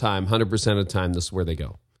single time, 100% of the time, this is where they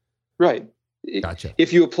go. Right. Gotcha.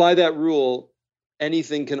 If you apply that rule,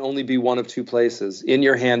 anything can only be one of two places, in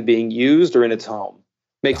your hand being used or in its home.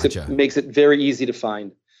 Makes it very easy to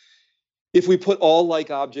find. If we put all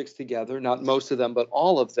like objects together, not most of them, but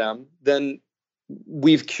all of them, then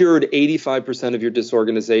we've cured 85% of your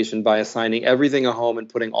disorganization by assigning everything a home and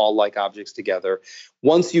putting all like objects together.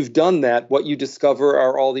 Once you've done that, what you discover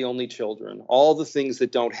are all the only children, all the things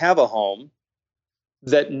that don't have a home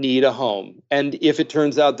that need a home. And if it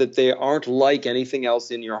turns out that they aren't like anything else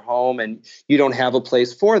in your home and you don't have a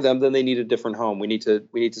place for them, then they need a different home. We need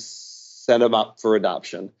to set them up for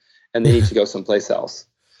adoption, and they need to go someplace else.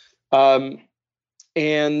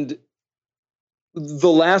 And the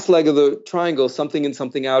last leg of the triangle, something in,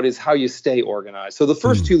 something out, is how you stay organized. So the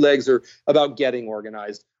first two legs are about getting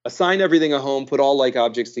organized. Assign everything a home, put all like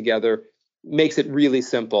objects together, makes it really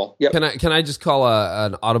simple. Yep. Can I just call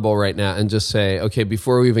an audible right now and just say, okay,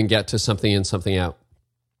 before we even get to something in, something out,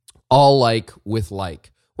 all like with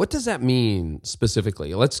like, what does that mean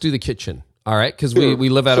specifically? Let's do the kitchen. All right. Because we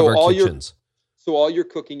live out of our kitchens. So all your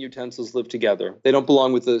cooking utensils live together. They don't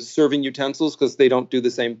belong with the serving utensils because they don't do the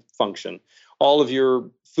same function. All of your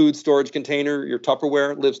food storage container, your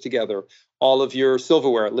Tupperware, lives together. All of your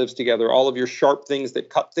silverware lives together. All of your sharp things that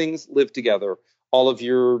cut things live together. All of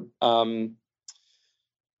your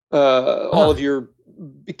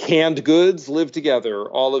canned goods live together.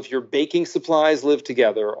 All of your baking supplies live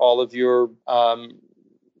together. All of your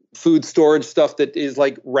food storage stuff that is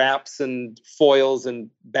like wraps and foils and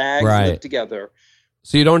bags live together.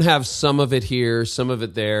 So you don't have some of it here, some of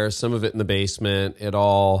it there, some of it in the basement. It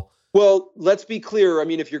all. Well, let's be clear. I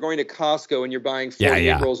mean, if you're going to Costco and you're buying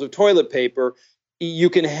 48 rolls of toilet paper, you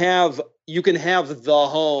can have the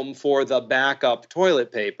home for the backup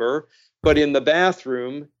toilet paper, but in the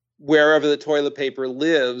bathroom, wherever the toilet paper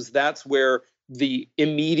lives, that's where the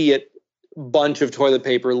immediate bunch of toilet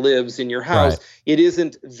paper lives in your house. It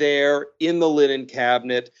isn't there in the linen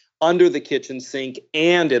cabinet, under the kitchen sink,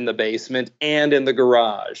 and in the basement, and in the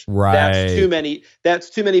garage. That's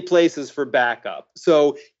too many places for backup.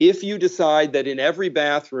 So if you decide that in every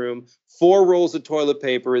bathroom, 4 rolls of toilet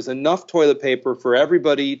paper is enough toilet paper for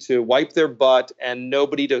everybody to wipe their butt and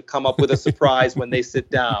nobody to come up with a surprise when they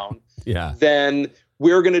sit down, Yeah. then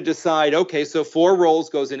we're going to decide, okay, so 4 rolls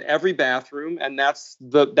goes in every bathroom, and that's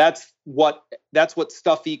what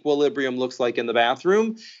stuff equilibrium looks like in the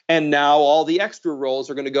bathroom. And now all the extra rolls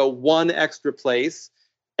are going to go one extra place,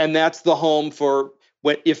 and that's the home for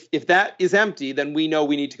if that is empty, then we know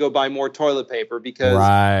we need to go buy more toilet paper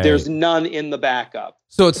because there's none in the backup.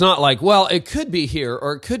 So it's not like, well, it could be here,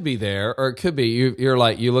 or it could be there, or it could be, you're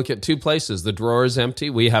like, you look at 2 places. The drawer is empty.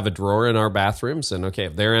 We have a drawer in our bathrooms, and okay,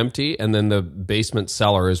 if they're empty, and then the basement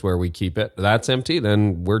cellar is where we keep it, that's empty,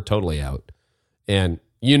 then we're totally out. And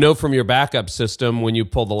you know from your backup system when you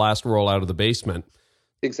pull the last roll out of the basement.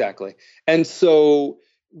 Exactly. And so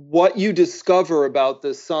what you discover about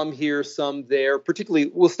the some here, some there,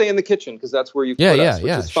 particularly, we'll stay in the kitchen because that's where you put us,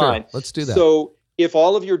 which is sure. fine. Let's do that. So if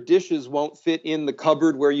all of your dishes won't fit in the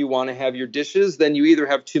cupboard where you want to have your dishes, then you either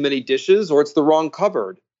have too many dishes or it's the wrong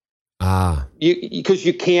cupboard. Because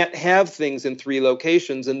you can't have things in 3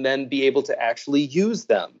 locations and then be able to actually use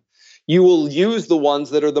them. You will use the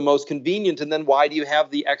ones that are the most convenient, and then why do you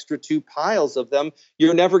have the extra 2 piles of them?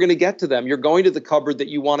 You're never going to get to them. You're going to the cupboard that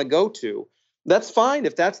you want to go to. That's fine.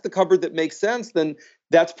 If that's the cupboard that makes sense, then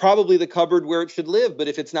that's probably the cupboard where it should live. But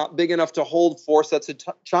if it's not big enough to hold 4 sets of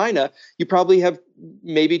china, you probably have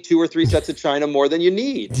maybe 2 or 3 sets of china more than you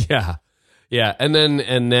need. Yeah. Yeah. And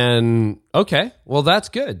then, okay, well, that's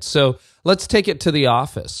good. So let's take it to the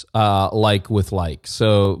office, like with like.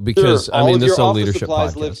 So, because, sure. this is a leadership podcast. All of your office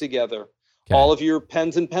supplies live together. Okay. All of your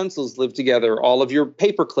pens and pencils live together. All of your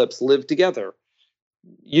paper clips live together.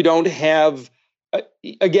 You don't have...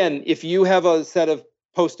 Again, if you have a set of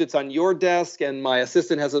Post-its on your desk and my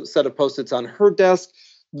assistant has a set of Post-its on her desk,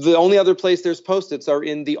 the only other place there's Post-its are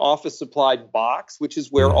in the office supplied box, which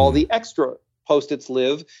is where all the extra Post-its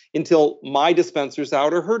live until my dispenser's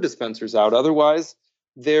out or her dispenser's out. Otherwise,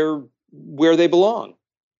 they're where they belong.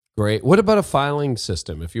 Great. What about a filing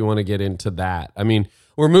system, if you want to get into that? I mean,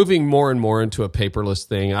 we're moving more and more into a paperless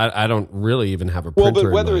thing. I don't really even have a printer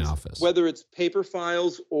in my office. Whether it's paper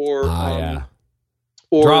files or...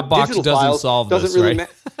 or Dropbox doesn't solve this, really right?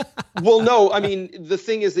 Well, no. I mean, the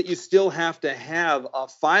thing is that you still have to have a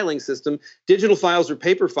filing system. Digital files or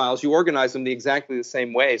paper files, you organize them exactly the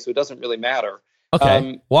same way, so it doesn't really matter.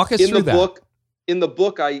 Okay, walk us through that. In the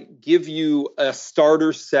book, I give you a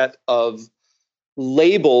starter set of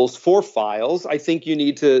labels for files. I think you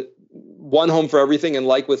need to one home for everything, and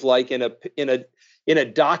like with like in a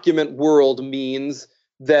document world means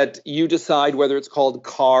that you decide whether it's called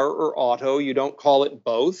car or auto. You don't call it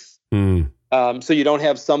both. So you don't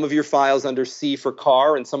have some of your files under C for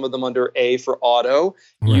car and some of them under A for auto.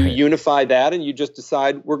 Right. You unify that and you just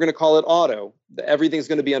decide we're going to call it auto. Everything's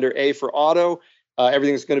going to be under A for auto.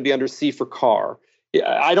 Everything's going to be under C for car.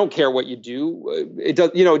 I don't care what you do. It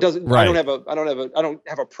does. It doesn't. Right. I don't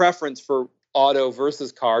have a preference for auto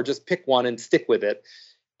versus car. Just pick one and stick with it.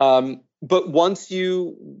 But once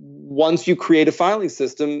you create a filing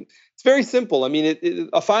system, it's very simple. I mean,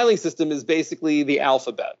 a filing system is basically the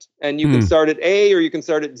alphabet, and you can start at A or you can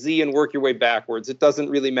start at Z and work your way backwards. It doesn't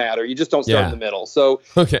really matter. You just don't start in the middle. So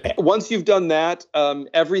once you've done that,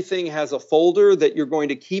 everything has a folder that you're going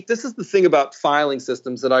to keep. This is the thing about filing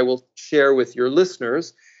systems that I will share with your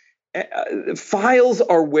listeners. Files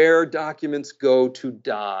are where documents go to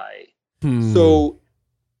die. So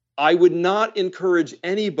I would not encourage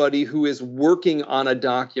anybody who is working on a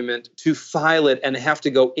document to file it and have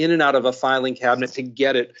to go in and out of a filing cabinet to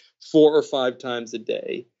get it 4 or 5 times a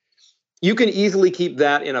day. You can easily keep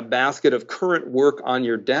that in a basket of current work on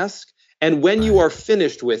your desk. And when you are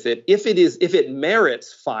finished with it, if it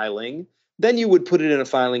merits filing, then you would put it in a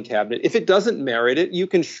filing cabinet. If it doesn't merit it, you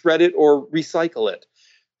can shred it or recycle it.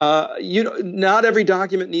 Not every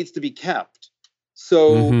document needs to be kept.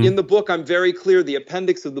 So in the book, I'm very clear. The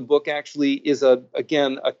appendix of the book actually is a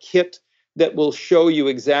kit that will show you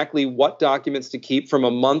exactly what documents to keep from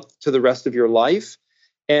a month to the rest of your life.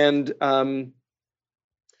 And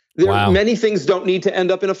many things don't need to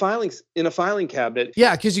end up in a filing cabinet.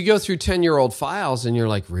 Yeah, because you go through 10-year-old files and you're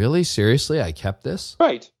like, really? Seriously? I kept this?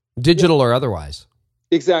 Right. Digital or otherwise.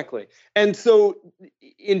 Exactly. And so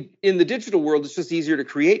in the digital world, it's just easier to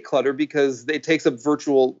create clutter because it takes up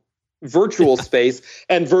virtual space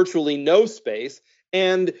and virtually no space.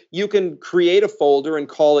 And you can create a folder and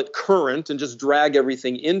call it current and just drag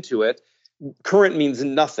everything into it. Current means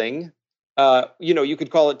nothing. You could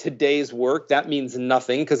call it today's work. That means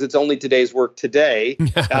nothing because it's only today's work today.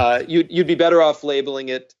 You'd be better off labeling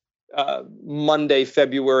it Monday,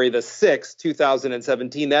 February the 6th,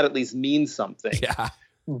 2017. That at least means something. Yeah.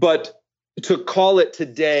 But to call it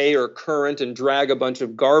today or current and drag a bunch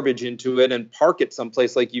of garbage into it and park it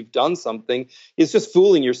someplace like you've done something is just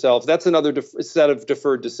fooling yourself. That's another set of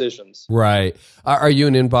deferred decisions. Right. Are you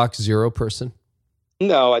an inbox zero person?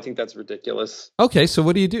 No, I think that's ridiculous. Okay, so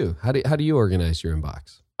what do you do? How do you organize your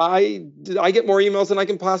inbox? I get more emails than I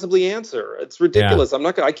can possibly answer. It's ridiculous.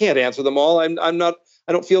 Yeah. I can't answer them all. I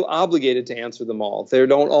don't feel obligated to answer them all. They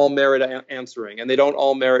don't all merit answering, and they don't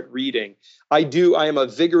all merit reading. I am a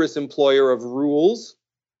vigorous employer of rules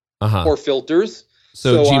or filters.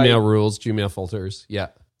 So Gmail rules, Gmail filters. Yeah.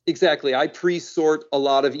 Exactly. I pre-sort a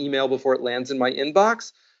lot of email before it lands in my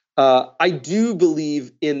inbox. I do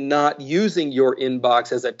believe in not using your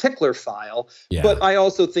inbox as a tickler file, but I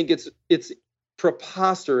also think it's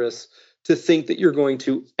preposterous to think that you're going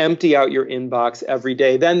to empty out your inbox every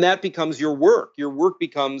day. Then that becomes your work. Your work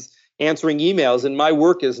becomes answering emails, and my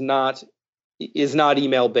work is not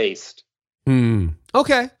email based.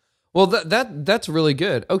 Okay. Well, that's really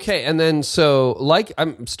good. Okay, and then so like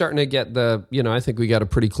I'm starting to get I think we got a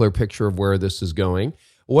pretty clear picture of where this is going.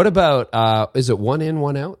 What about is it one in,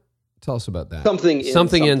 one out? Tell us about that. Something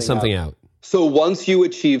in, something out. So once you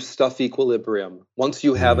achieve stuff equilibrium, once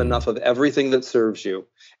you have enough of everything that serves you,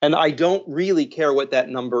 and I don't really care what that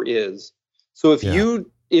number is. So if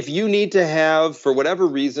you need to have, for whatever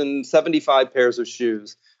reason, 75 pairs of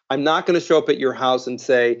shoes, I'm not going to show up at your house and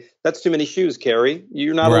say, that's too many shoes, Carey.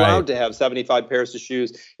 You're not allowed to have 75 pairs of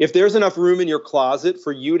shoes. If there's enough room in your closet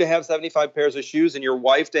for you to have 75 pairs of shoes and your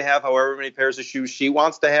wife to have however many pairs of shoes she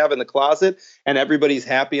wants to have in the closet, and everybody's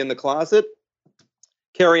happy in the closet,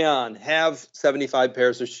 carry on, have 75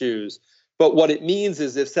 pairs of shoes. But what it means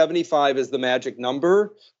is if 75 is the magic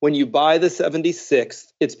number, when you buy the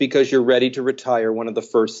 76th, it's because you're ready to retire one of the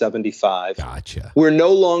first 75. Gotcha. We're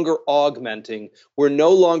no longer augmenting. We're no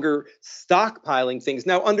longer stockpiling things.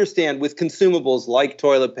 Now, understand, with consumables like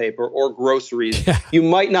toilet paper or groceries, you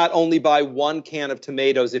might not only buy one can of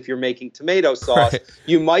tomatoes if you're making tomato sauce. Right.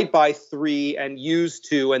 You might buy 3 and use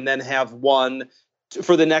 2 and then have 1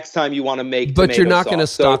 for the next time you want to make tomato sauce. But you're not going to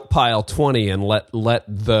stockpile 20 and let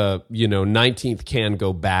the 19th can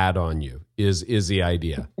go bad on you is the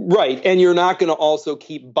idea. Right. And you're not going to also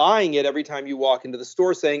keep buying it every time you walk into the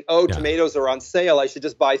store saying, tomatoes are on sale, I should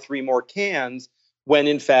just buy 3 more cans, when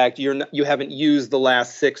in fact you haven't used the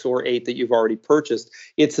last 6 or 8 that you've already purchased.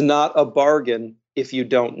 It's not a bargain if you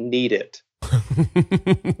don't need it.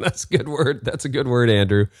 That's a good word. That's a good word,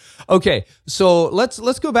 Andrew. Okay, so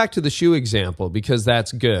let's go back to the shoe example because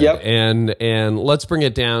that's good. Yep. And let's bring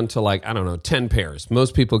it down to 10 pairs.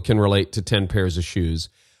 Most people can relate to 10 pairs of shoes.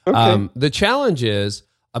 Okay. The challenge is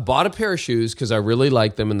I bought a pair of shoes because I really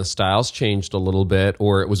liked them and the styles changed a little bit,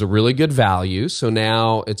 or it was a really good value. So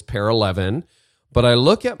now it's pair 11. But I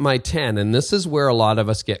look at my 10, and this is where a lot of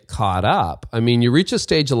us get caught up. I mean, you reach a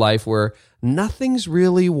stage of life where nothing's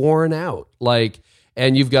really worn out.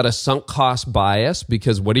 And you've got a sunk cost bias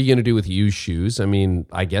because what are you going to do with used shoes? I mean,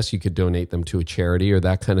 I guess you could donate them to a charity or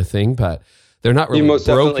that kind of thing, but they're not really broken. You most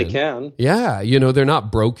definitely can. Yeah, they're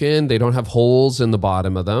not broken. They don't have holes in the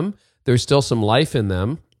bottom of them. There's still some life in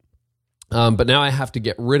them. But now I have to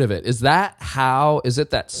get rid of it. Is it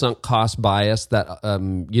that sunk cost bias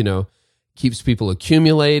that, keeps people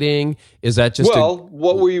accumulating? Is that just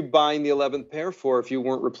what were you buying the 11th pair for if you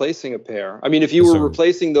weren't replacing a pair? I mean, if you were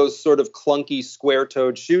replacing those sort of clunky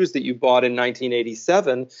square-toed shoes that you bought in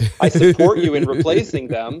 1987, I support you in replacing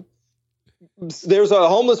them. There's a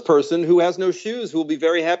homeless person who has no shoes who will be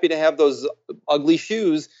very happy to have those ugly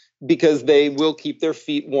shoes because they will keep their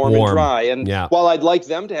feet warm and dry. And while I'd like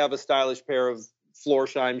them to have a stylish pair of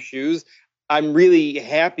Florsheim shoes, I'm really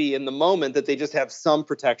happy in the moment that they just have some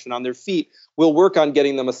protection on their feet. We'll work on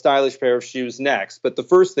getting them a stylish pair of shoes next. But the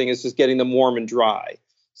first thing is just getting them warm and dry.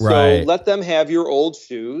 So let them have your old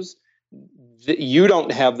shoes. You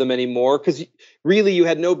don't have them anymore because really you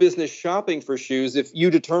had no business shopping for shoes if you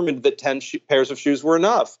determined that 10 pairs of shoes were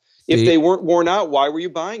enough. If they weren't worn out, why were you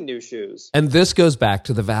buying new shoes? And this goes back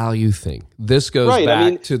to the value thing. This goes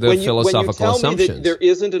back to the philosophical assumptions. When you tell me that there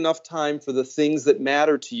isn't enough time for the things that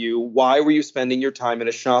matter to you, why were you spending your time in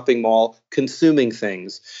a shopping mall consuming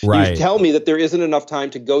things? Right. You tell me that there isn't enough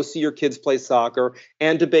time to go see your kids play soccer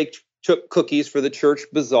and to bake cookies for the church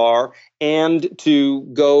bazaar and to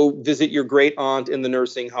go visit your great aunt in the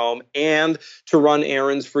nursing home and to run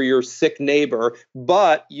errands for your sick neighbor,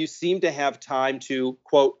 but you seem to have time to,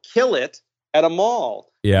 quote, kill it at a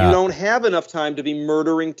mall. Yeah. You don't have enough time to be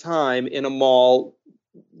murdering time in a mall.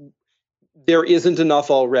 There isn't enough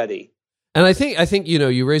already. And I think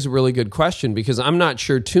you raise a really good question because I'm not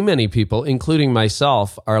sure too many people, including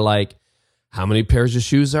myself, are like, how many pairs of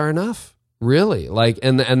shoes are enough? Really? Like,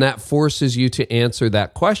 and that forces you to answer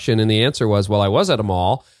that question. And the answer was, well, I was at a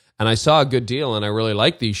mall and I saw a good deal and I really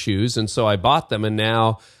like these shoes. And so I bought them and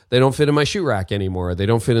now they don't fit in my shoe rack anymore. They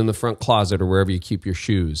don't fit in the front closet or wherever you keep your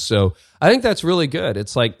shoes. So I think that's really good.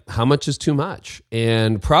 It's like, how much is too much?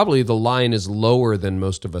 And probably the line is lower than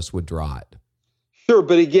most of us would draw it. Sure,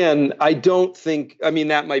 but again, I don't think, I mean,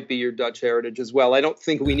 that might be your Dutch heritage as well. I don't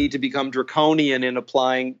think we need to become draconian in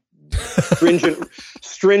applying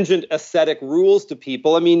stringent aesthetic rules to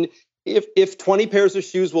people. I mean, if 20 pairs of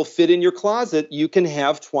shoes will fit in your closet, you can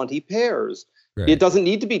have 20 pairs. Right. It doesn't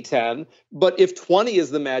need to be 10, but if 20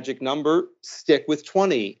 is the magic number, stick with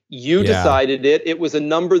 20. You decided it. It was a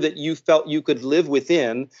number that you felt you could live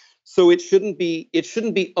within. So it shouldn't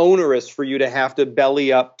be onerous for you to have to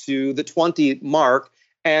belly up to the 20 mark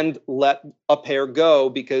and let a pair go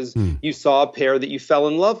because you saw a pair that you fell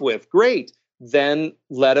in love with. Great. Then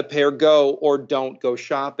let a pair go or don't go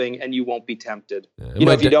shopping and you won't be tempted.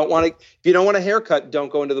 Yeah, if you don't want a haircut,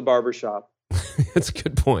 don't go into the barber shop. That's a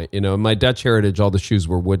good point. In my Dutch heritage, all the shoes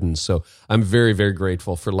were wooden, so I'm very, very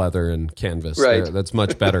grateful for leather and canvas. Right. That's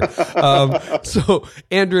much better. So,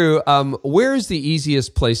 Andrew, where is the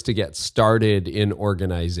easiest place to get started in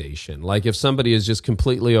organization? Like if somebody is just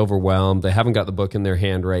completely overwhelmed, they haven't got the book in their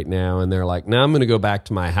hand right now, and they're like, now I'm going to go back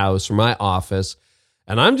to my house or my office,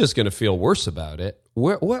 and I'm just going to feel worse about it.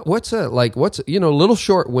 What's little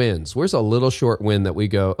short wins? Where's a little short win that we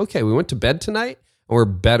go, okay, we went to bed tonight, and we're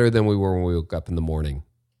better than we were when we woke up in the morning?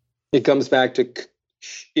 It comes back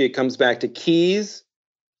to keys,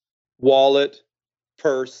 wallet,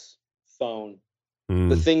 purse, phone,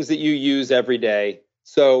 the things that you use every day.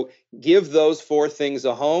 So give those 4 things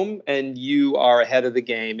a home and you are ahead of the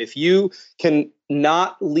game. If you can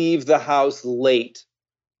not leave the house late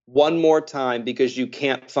one more time because you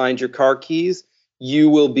can't find your car keys, you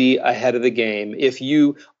will be ahead of the game. If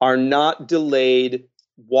you are not delayed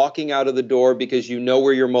walking out of the door because you know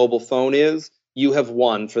where your mobile phone is, you have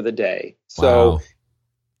won for the day. So wow.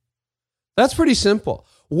 That's pretty simple.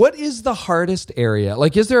 What is the hardest area?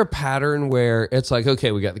 Like, is there a pattern where it's like,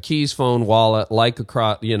 okay, we got the keys, phone, wallet, like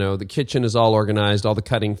across, the kitchen is all organized, all the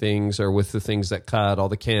cutting things are with the things that cut, all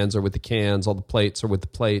the cans are with the cans, all the plates are with the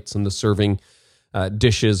plates, and the serving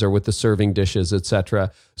dishes are with the serving dishes,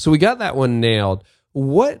 etc. So we got that one nailed.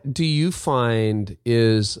 What do you find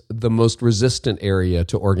is the most resistant area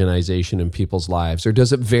to organization in people's lives, or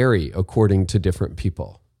does it vary according to different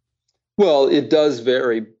people? Well, it does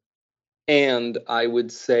vary. And I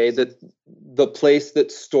would say that the place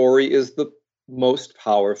that story is the most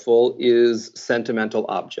powerful is sentimental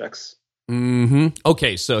objects. Mm-hmm.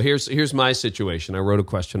 Okay, so here's my situation. I wrote a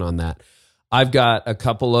question on that. I've got a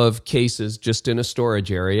couple of cases just in a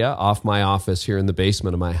storage area off my office here in the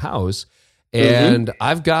basement of my house. And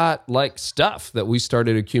I've got like stuff that we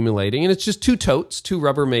started accumulating, and it's just 2 totes, 2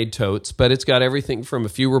 Rubbermaid totes, but it's got everything from a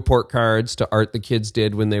few report cards to art the kids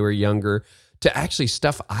did when they were younger to actually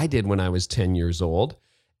stuff I did when I was 10 years old.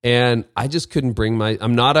 And I just couldn't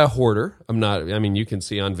I'm not a hoarder. You can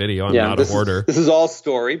see on video, I'm not a hoarder. This is all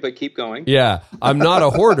story, but keep going. Yeah, I'm not a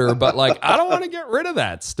hoarder, but like, I don't want to get rid of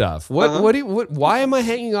that stuff. Why am I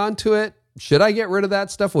hanging on to it? Should I get rid of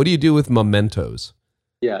that stuff? What do you do with mementos?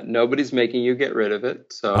 Yeah, nobody's making you get rid of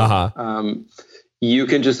it. So you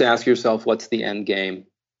can just ask yourself, what's the end game?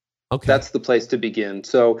 Okay. That's the place to begin.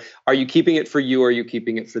 So are you keeping it for you or are you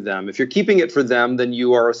keeping it for them? If you're keeping it for them, then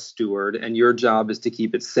you are a steward and your job is to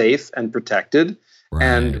keep it safe and protected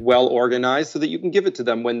and well organized so that you can give it to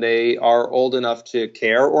them when they are old enough to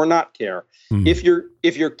care or not care. If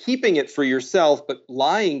you're keeping it for yourself but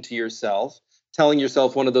lying to yourself, telling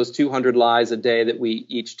yourself one of those 200 lies a day that we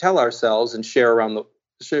each tell ourselves and share around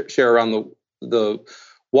the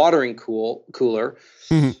watering cooler,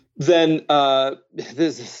 then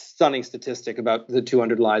there's a stunning statistic about the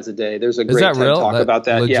 200 lies a day. There's a great TED talk about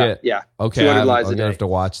that. Legit? Yeah. Okay, 200 lies a day. I'm gonna have to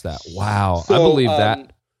watch that. Wow, so, I believe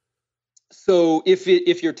that. So if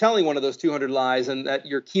you're telling one of those 200 lies and that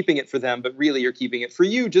you're keeping it for them, but really you're keeping it for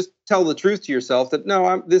you, just tell the truth to yourself that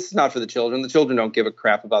no, this is not for the children. The children don't give a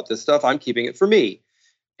crap about this stuff. I'm keeping it for me,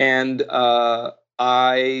 and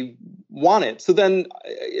I want it. So then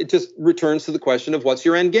it just returns to the question of what's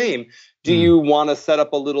your end game? Do you want to set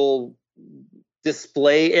up a little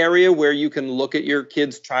display area where you can look at your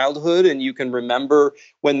kids' childhood and you can remember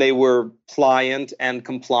when they were pliant and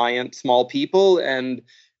compliant small people? And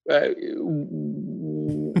did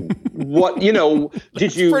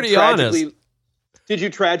you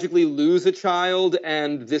tragically lose a child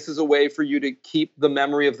and this is a way for you to keep the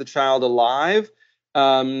memory of the child alive?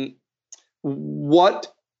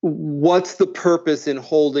 What's the purpose in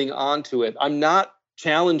holding on to it? I'm not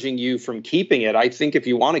challenging you from keeping it. I think if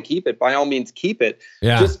you want to keep it, by all means, keep it.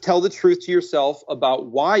 Yeah. Just tell the truth to yourself about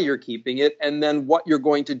why you're keeping it and then what you're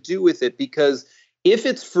going to do with it. Because if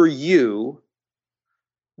it's for you,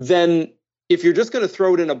 then if you're just going to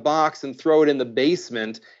throw it in a box and throw it in the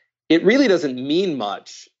basement, it really doesn't mean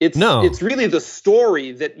much. It's really the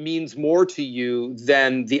story that means more to you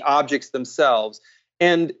than the objects themselves.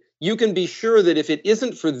 And you can be sure that if it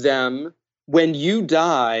isn't for them, when you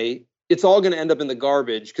die, it's all going to end up in the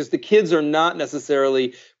garbage, because the kids are not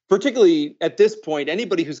necessarily, particularly at this point,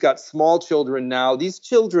 anybody who's got small children now, these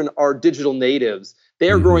children are digital natives.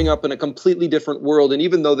 They are growing up in a completely different world. And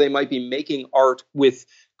even though they might be making art with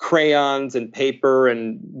crayons and paper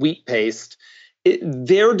and wheat paste,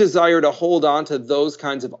 their desire to hold on to those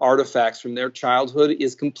kinds of artifacts from their childhood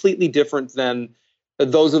is completely different than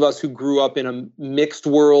those of us who grew up in a mixed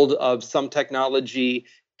world of some technology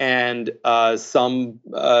and some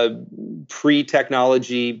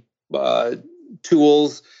pre-technology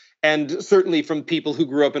tools, and certainly from people who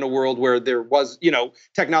grew up in a world where there was,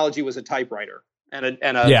 technology was a typewriter and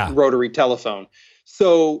a rotary telephone.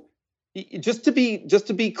 So just to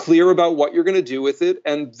be clear about what you're going to do with it,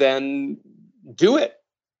 and then do it.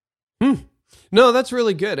 No, that's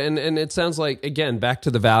really good. And it sounds like, again, back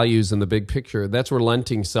to the values and the big picture, that's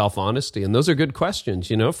relenting self-honesty. And those are good questions.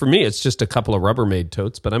 For me, it's just a couple of Rubbermaid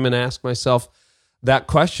totes, but I'm going to ask myself that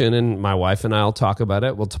question, and my wife and I will talk about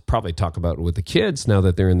it. We'll probably talk about it with the kids now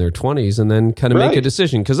that they're in their 20s, and then kind of make a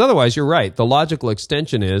decision. Because otherwise, you're right. The logical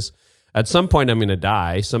extension is, at some point, I'm going to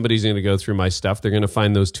die. Somebody's going to go through my stuff. They're going to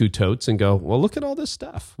find those 2 totes and go, well, look at all this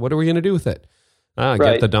stuff. What are we going to do with it?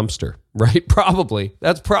 Get the dumpster, right? Probably.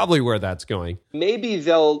 That's probably where that's going. Maybe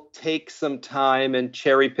they'll take some time and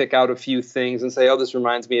cherry pick out a few things and say, oh, this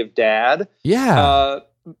reminds me of Dad. Yeah.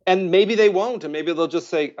 And maybe they won't. And maybe they'll just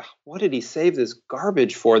say, what did he save this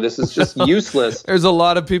garbage for? This is just useless. There's a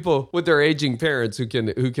lot of people with their aging parents who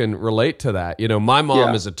can relate to that. My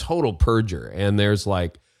mom is a total purger, and there's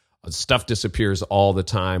like stuff disappears all the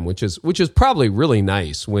time, which is probably really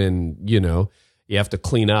nice when, you have to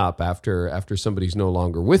clean up after somebody's no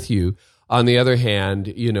longer with you. On the other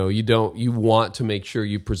hand, you want to make sure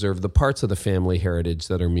you preserve the parts of the family heritage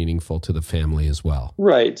that are meaningful to the family as well.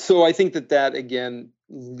 Right. So I think that again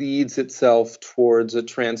leads itself towards a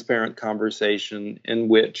transparent conversation in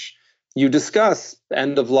which you discuss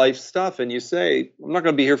end of life stuff and you say, I'm not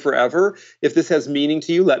going to be here forever. If this has meaning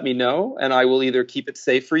to you, let me know, and I will either keep it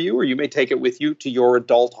safe for you, or you may take it with you to your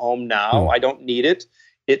adult home now. I don't need it.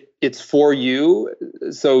 It's for you,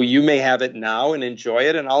 so you may have it now and enjoy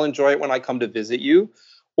it, and I'll enjoy it when I come to visit you,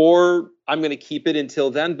 or I'm going to keep it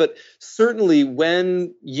until then. But certainly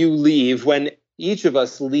when you leave, when each of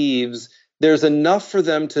us leaves, there's enough for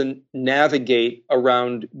them to navigate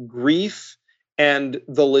around grief and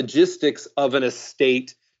the logistics of an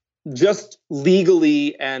estate, just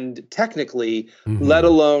legally and technically, let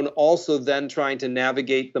alone also then trying to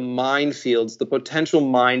navigate the minefields, the potential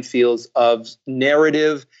minefields of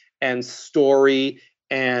narrative and story,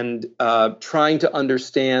 and trying to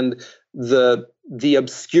understand the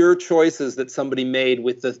obscure choices that somebody made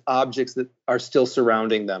with the objects that are still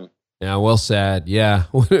surrounding them. Yeah, well said. Yeah,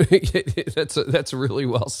 that's really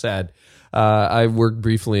well said. I worked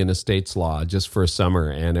briefly in estates law just for a summer,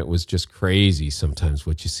 and it was just crazy sometimes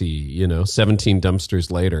what you see. 17 dumpsters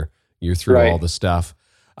later, you're through all the stuff.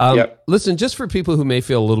 Listen, just for people who may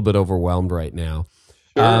feel a little bit overwhelmed right now,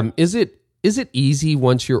 is it easy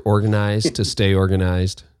once you're organized to stay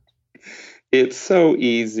organized? It's so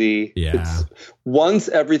easy. Yeah. Once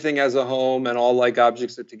everything has a home and all like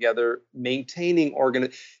objects are together, maintaining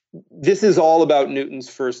this is all about Newton's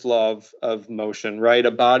first law of motion, right?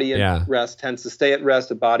 A body in rest tends to stay at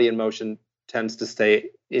rest. A body in motion tends to stay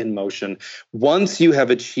in motion. Once you have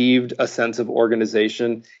achieved a sense of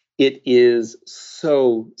organization, it is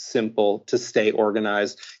so simple to stay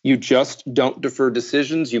organized. You just don't defer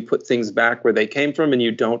decisions. You put things back where they came from, and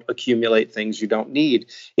you don't accumulate things you don't need.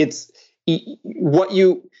 It's what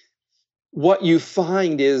you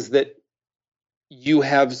find is that you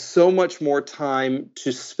have so much more time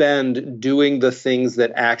to spend doing the things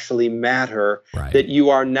that actually matter, that you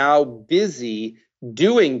are now busy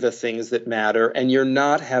doing the things that matter, and you're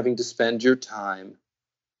not having to spend your time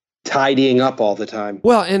tidying up all the time.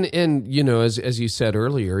 Well, and as you said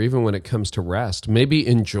earlier, even when it comes to rest, maybe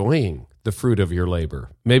enjoying the fruit of your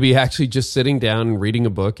labor, maybe actually just sitting down and reading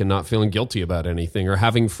a book and not feeling guilty about anything, or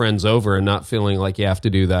having friends over and not feeling like you have to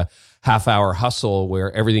do the half-hour hustle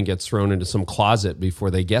where everything gets thrown into some closet before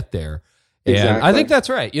they get there. Exactly. And I think that's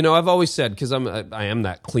right. I've always said, because I am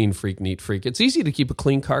that clean freak, neat freak, it's easy to keep a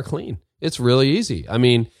clean car clean. It's really easy. I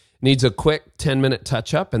mean, needs a quick 10-minute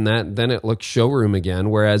touch-up, and then it looks showroom again.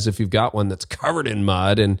 Whereas if you've got one that's covered in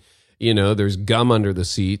mud and, there's gum under the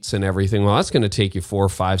seats and everything, well, that's going to take you 4,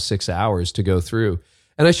 5, 6 hours to go through.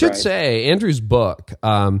 And I should say, Andrew's book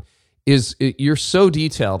you're so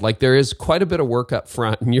detailed. Like, there is quite a bit of work up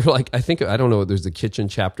front, and you're like, I don't know, there's the kitchen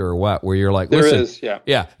chapter or what, where you're like, listen, there is,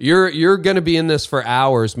 yeah, you're going to be in this for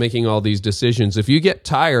hours making all these decisions. If you get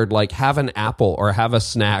tired, like, have an apple or have a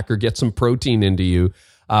snack or get some protein into you,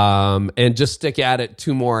 and just stick at it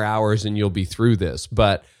 2 more hours and you'll be through this.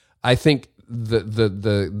 But I think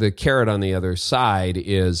the carrot on the other side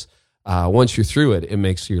is, once you're through it, it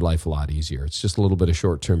makes your life a lot easier. It's just a little bit of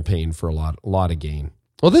short-term pain for a lot of gain.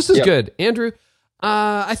 Well, this is good, Andrew.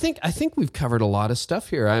 I think we've covered a lot of stuff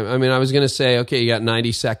here. I mean, I was going to say, okay, you got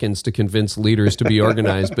 90 seconds to convince leaders to be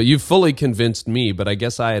organized, but you've fully convinced me. But I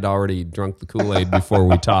guess I had already drunk the Kool-Aid before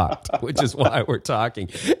we talked, which is why we're talking.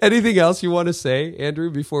 Anything else you want to say,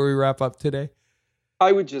 Andrew, before we wrap up today?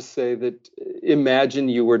 I would just say that imagine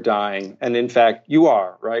you were dying, and in fact, you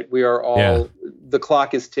are, right? We are all. The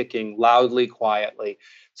clock is ticking loudly, quietly.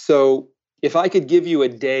 So, if I could give you a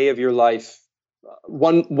day of your life.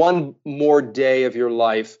 One more day of your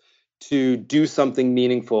life to do something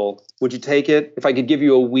meaningful, would you take it? If I could give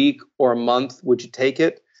you a week or a month, would you take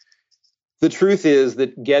it? The truth is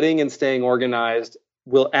that getting and staying organized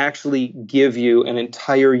will actually give you an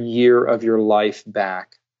entire year of your life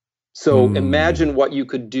back. So imagine what you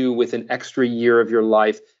could do with an extra year of your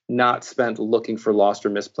life not spent looking for lost or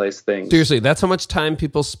misplaced things. Seriously, that's how much time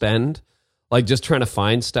people spend, like, just trying to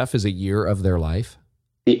find stuff is a year of their life?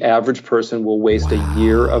 The average person will waste a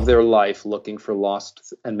year of their life looking for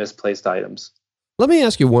lost and misplaced items. Let me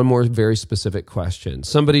ask you one more very specific question.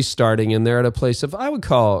 Somebody's starting and they're at a place of, I would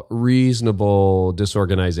call, reasonable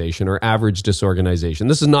disorganization or average disorganization.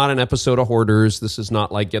 This is not an episode of Hoarders. This is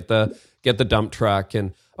not like get the dump truck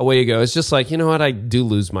and away you go. It's just like, you know what? I do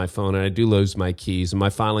lose my phone and I do lose my keys and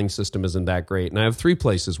my filing system isn't that great. And I have 3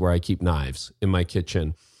 places where I keep knives in my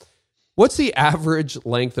kitchen. What's the average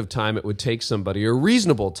length of time it would take somebody, or a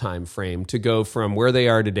reasonable time frame, to go from where they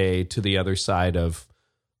are today to the other side of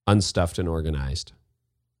unstuffed and organized?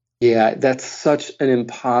 Yeah, that's such an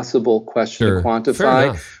impossible question to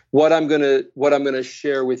quantify. What I'm gonna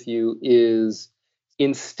share with you is,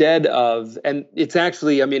 instead of, and it's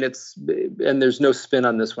actually, I mean, and there's no spin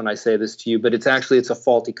on this when I say this to you, but it's a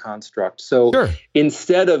faulty construct. So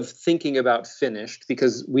instead of thinking about finished,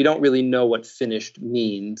 because we don't really know what finished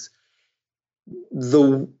means,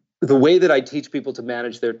 the way that I teach people to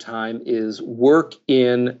manage their time is work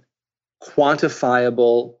in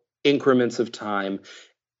quantifiable increments of time,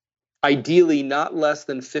 ideally not less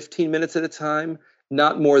than 15 minutes at a time,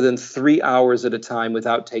 not more than 3 hours at a time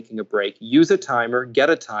without taking a break. Use a timer,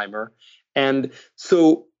 get a timer. And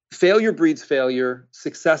so failure breeds failure,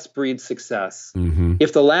 success breeds success. Mm-hmm.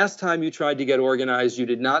 If the last time you tried to get organized, you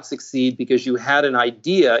did not succeed because you had an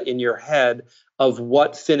idea in your head of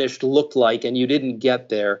what finished looked like and you didn't get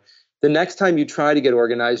there, the next time you try to get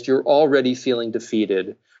organized, you're already feeling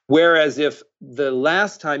defeated. Whereas if the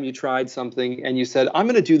last time you tried something and you said, I'm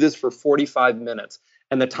going to do this for 45 minutes,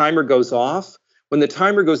 and the timer goes off, when the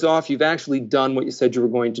timer goes off, you've actually done what you said you were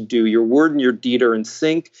going to do. Your word and your deed are in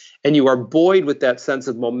sync, and you are buoyed with that sense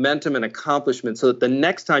of momentum and accomplishment, so that the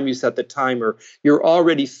next time you set the timer, you're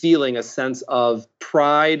already feeling a sense of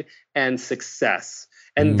pride and success.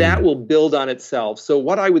 And that will build on itself. So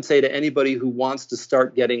what I would say to anybody who wants to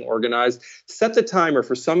start getting organized, set the timer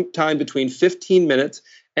for some time between 15 minutes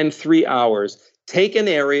and 3 hours. Take an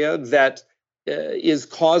area that is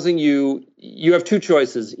causing you have 2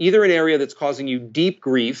 choices, either an area that's causing you deep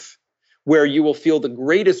grief, where you will feel the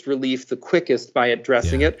greatest relief the quickest by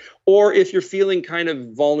addressing it, or if you're feeling kind of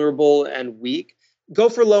vulnerable and weak, go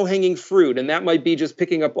for low-hanging fruit. And that might be just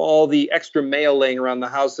picking up all the extra mail laying around the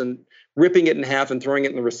house and ripping it in half and throwing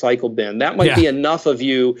it in the recycle bin. That might be enough of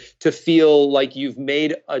you to feel like you've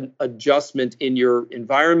made an adjustment in your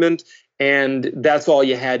environment, and that's all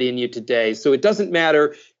you had in you today. So it doesn't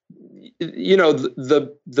matter,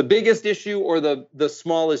 the biggest issue or the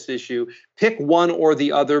smallest issue. Pick one or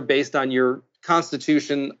the other based on your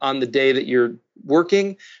constitution on the day that you're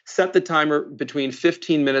working. Set the timer between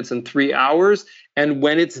 15 minutes and 3 hours, and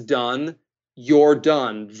when it's done, you're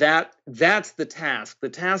done. That's the task. The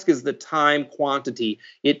task is the time quantity.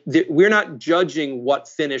 We're not judging what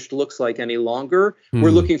finished looks like any longer.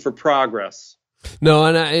 We're looking for progress. No,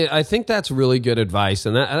 and I think that's really good advice,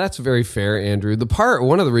 and that's very fair, Andrew.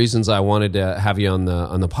 One of the reasons I wanted to have you on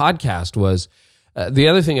the podcast was the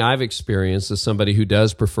other thing I've experienced as somebody who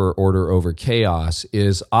does prefer order over chaos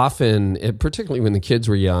is often, particularly when the kids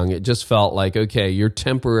were young, it just felt like, okay, you're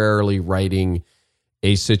temporarily writing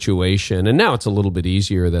a situation. And now it's a little bit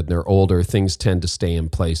easier that they're older. Things tend to stay in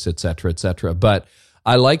place, et cetera, et cetera. But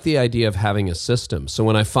I like the idea of having a system. So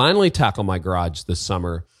when I finally tackle my garage this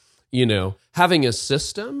summer, having a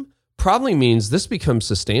system probably means this becomes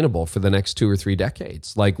sustainable for the next 2 or 3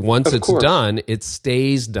 decades. Like once it's done, it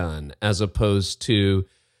stays done, as opposed to,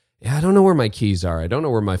 I don't know where my keys are. I don't know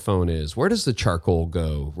where my phone is. Where does the charcoal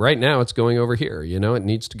go? Right now it's going over here. It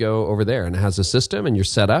needs to go over there, and it has a system, and you're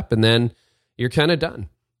set up, and then you're kind of done.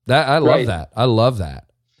 I love that. I love that.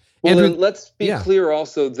 Well, Andrew, then let's be clear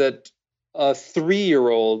also that a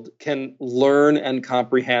 3-year-old can learn and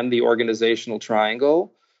comprehend the organizational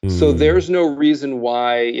triangle. So there's no reason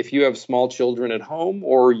why, if you have small children at home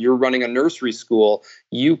or you're running a nursery school,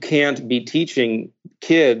 you can't be teaching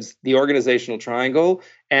kids the organizational triangle,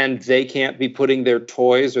 and they can't be putting their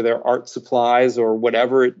toys or their art supplies or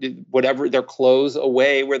whatever their clothes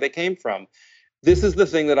away where they came from. This is the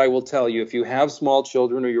thing that I will tell you. If you have small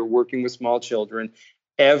children or you're working with small children,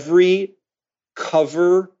 every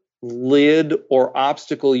cover, lid, or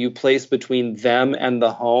obstacle you place between them and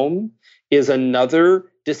the home is another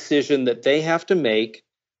decision that they have to make,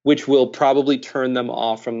 which will probably turn them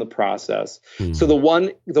off from the process. So the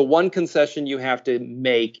one concession you have to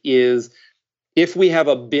make is, if we have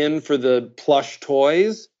a bin for the plush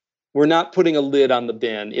toys, we're not putting a lid on the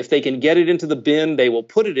bin. If they can get it into the bin, they will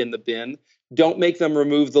put it in the bin. Don't make them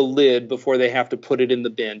remove the lid before they have to put it in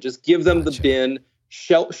the bin. Just give them the bin,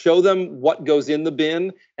 show them what goes in the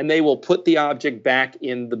bin, and they will put the object back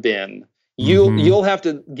in the bin. You'll have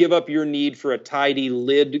to give up your need for a tidy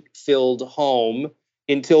lid-filled home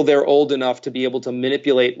until they're old enough to be able to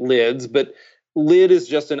manipulate lids. But lid is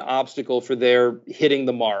just an obstacle for their hitting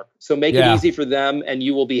the mark. So make it easy for them, and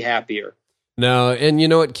you will be happier. No, and you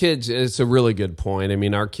know what, kids, it's a really good point. I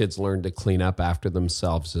mean, our kids learn to clean up after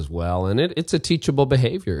themselves as well, and it's a teachable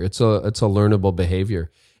behavior. It's a learnable behavior.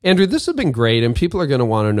 Andrew, this has been great, and people are going to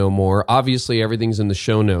want to know more. Obviously, everything's in the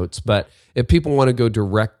show notes, but if people want to go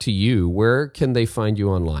direct to you, where can they find you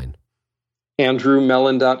online?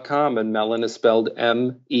 AndrewMellen.com, and Mellen is spelled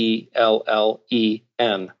Mellen.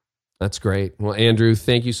 That's great. Well, Andrew,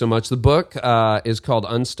 thank you so much. The book is called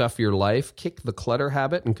Unstuff Your Life, Kick the Clutter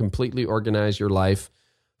Habit, and Completely Organize Your Life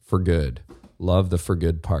for Good. Love the for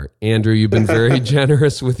good part. Andrew, you've been very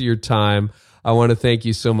generous with your time. I want to thank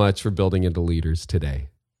you so much for building into leaders today.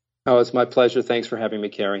 Oh, it's my pleasure. Thanks for having me,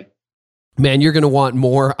 Carey. Man, you're going to want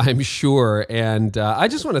more, I'm sure. And I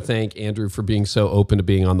just want to thank Andrew for being so open to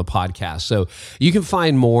being on the podcast. So you can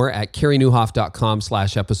find more at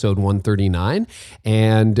CareyNieuwhof.com/episode 139.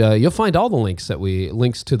 And you'll find all the links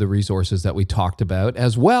to the resources that we talked about,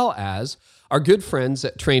 as well as our good friends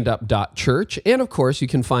at trainedup.church. And of course, you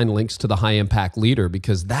can find links to the High Impact Leader,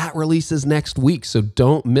 because that releases next week. So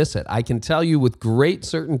don't miss it. I can tell you with great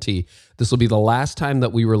certainty, this will be the last time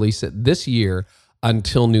that we release it this year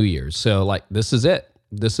until New Year's. So this is it.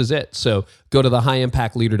 This is it. So go to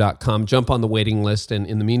thehighimpactleader.com, jump on the waiting list. And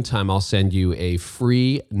in the meantime, I'll send you a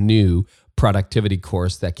free new productivity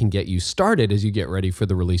course that can get you started as you get ready for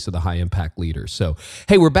the release of the High Impact Leader. So,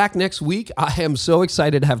 hey, we're back next week. I am so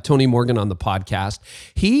excited to have Tony Morgan on the podcast.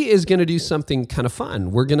 He is going to do something kind of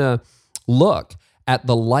fun. We're going to look at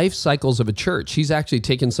the life cycles of a church. He's actually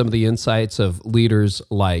taken some of the insights of leaders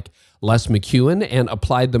like Les McEwen and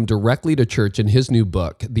applied them directly to church in his new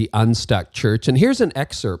book, The Unstuck Church. And here's an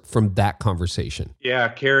excerpt from that conversation. Yeah,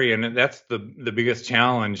 Carey, and that's the biggest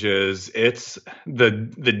challenge is it's the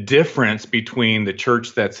difference between the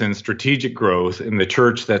church that's in strategic growth and the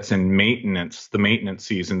church that's in maintenance, the maintenance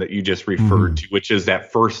season that you just referred to, which is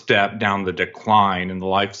that first step down the decline in the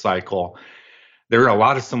life cycle. There are a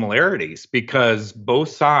lot of similarities because both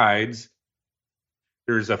sides,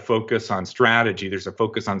 there's a focus on strategy, there's a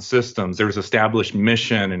focus on systems, there's established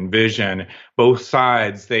mission and vision. Both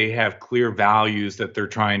sides, they have clear values that they're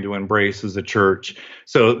trying to embrace as a church.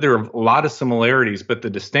 So there are a lot of similarities, but the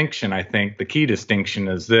distinction, I think, the key distinction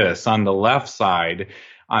is this. On the left side,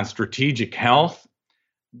 on strategic health,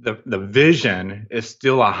 the vision is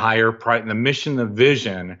still a higher priority. The mission, the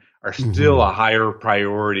vision are still a higher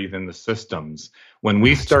priority than the systems. When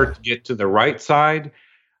we start to get to the right side,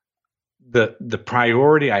 the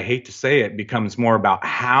priority, I hate to say it, becomes more about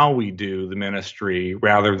how we do the ministry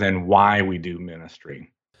rather than why we do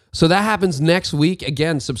ministry. So that happens next week.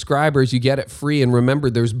 Again, subscribers, you get it free. And remember,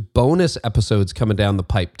 there's bonus episodes coming down the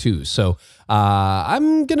pipe too. So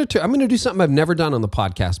I'm gonna do something I've never done on the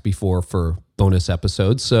podcast before for bonus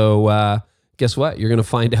episodes. So guess what? You're going to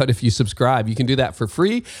find out if you subscribe. You can do that for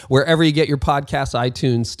free wherever you get your podcasts,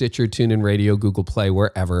 iTunes, Stitcher, TuneIn Radio, Google Play,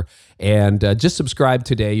 wherever. And just subscribe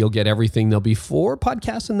today. You'll get everything. There'll be 4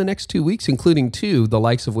 podcasts in the next 2 weeks, including 2, the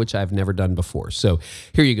likes of which I've never done before. So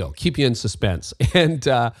here you go. Keep you in suspense. And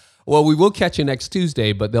well, we will catch you next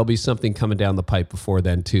Tuesday, but there'll be something coming down the pipe before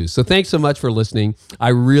then too. So thanks so much for listening. I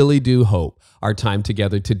really do hope our time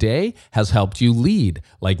together today has helped you lead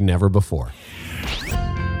like never before.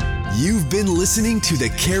 You've been listening to the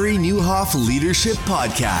Carey Nieuwhof Leadership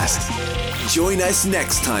Podcast. Join us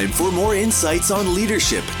next time for more insights on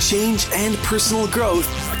leadership, change, and personal growth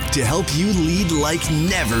to help you lead like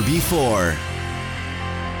never before.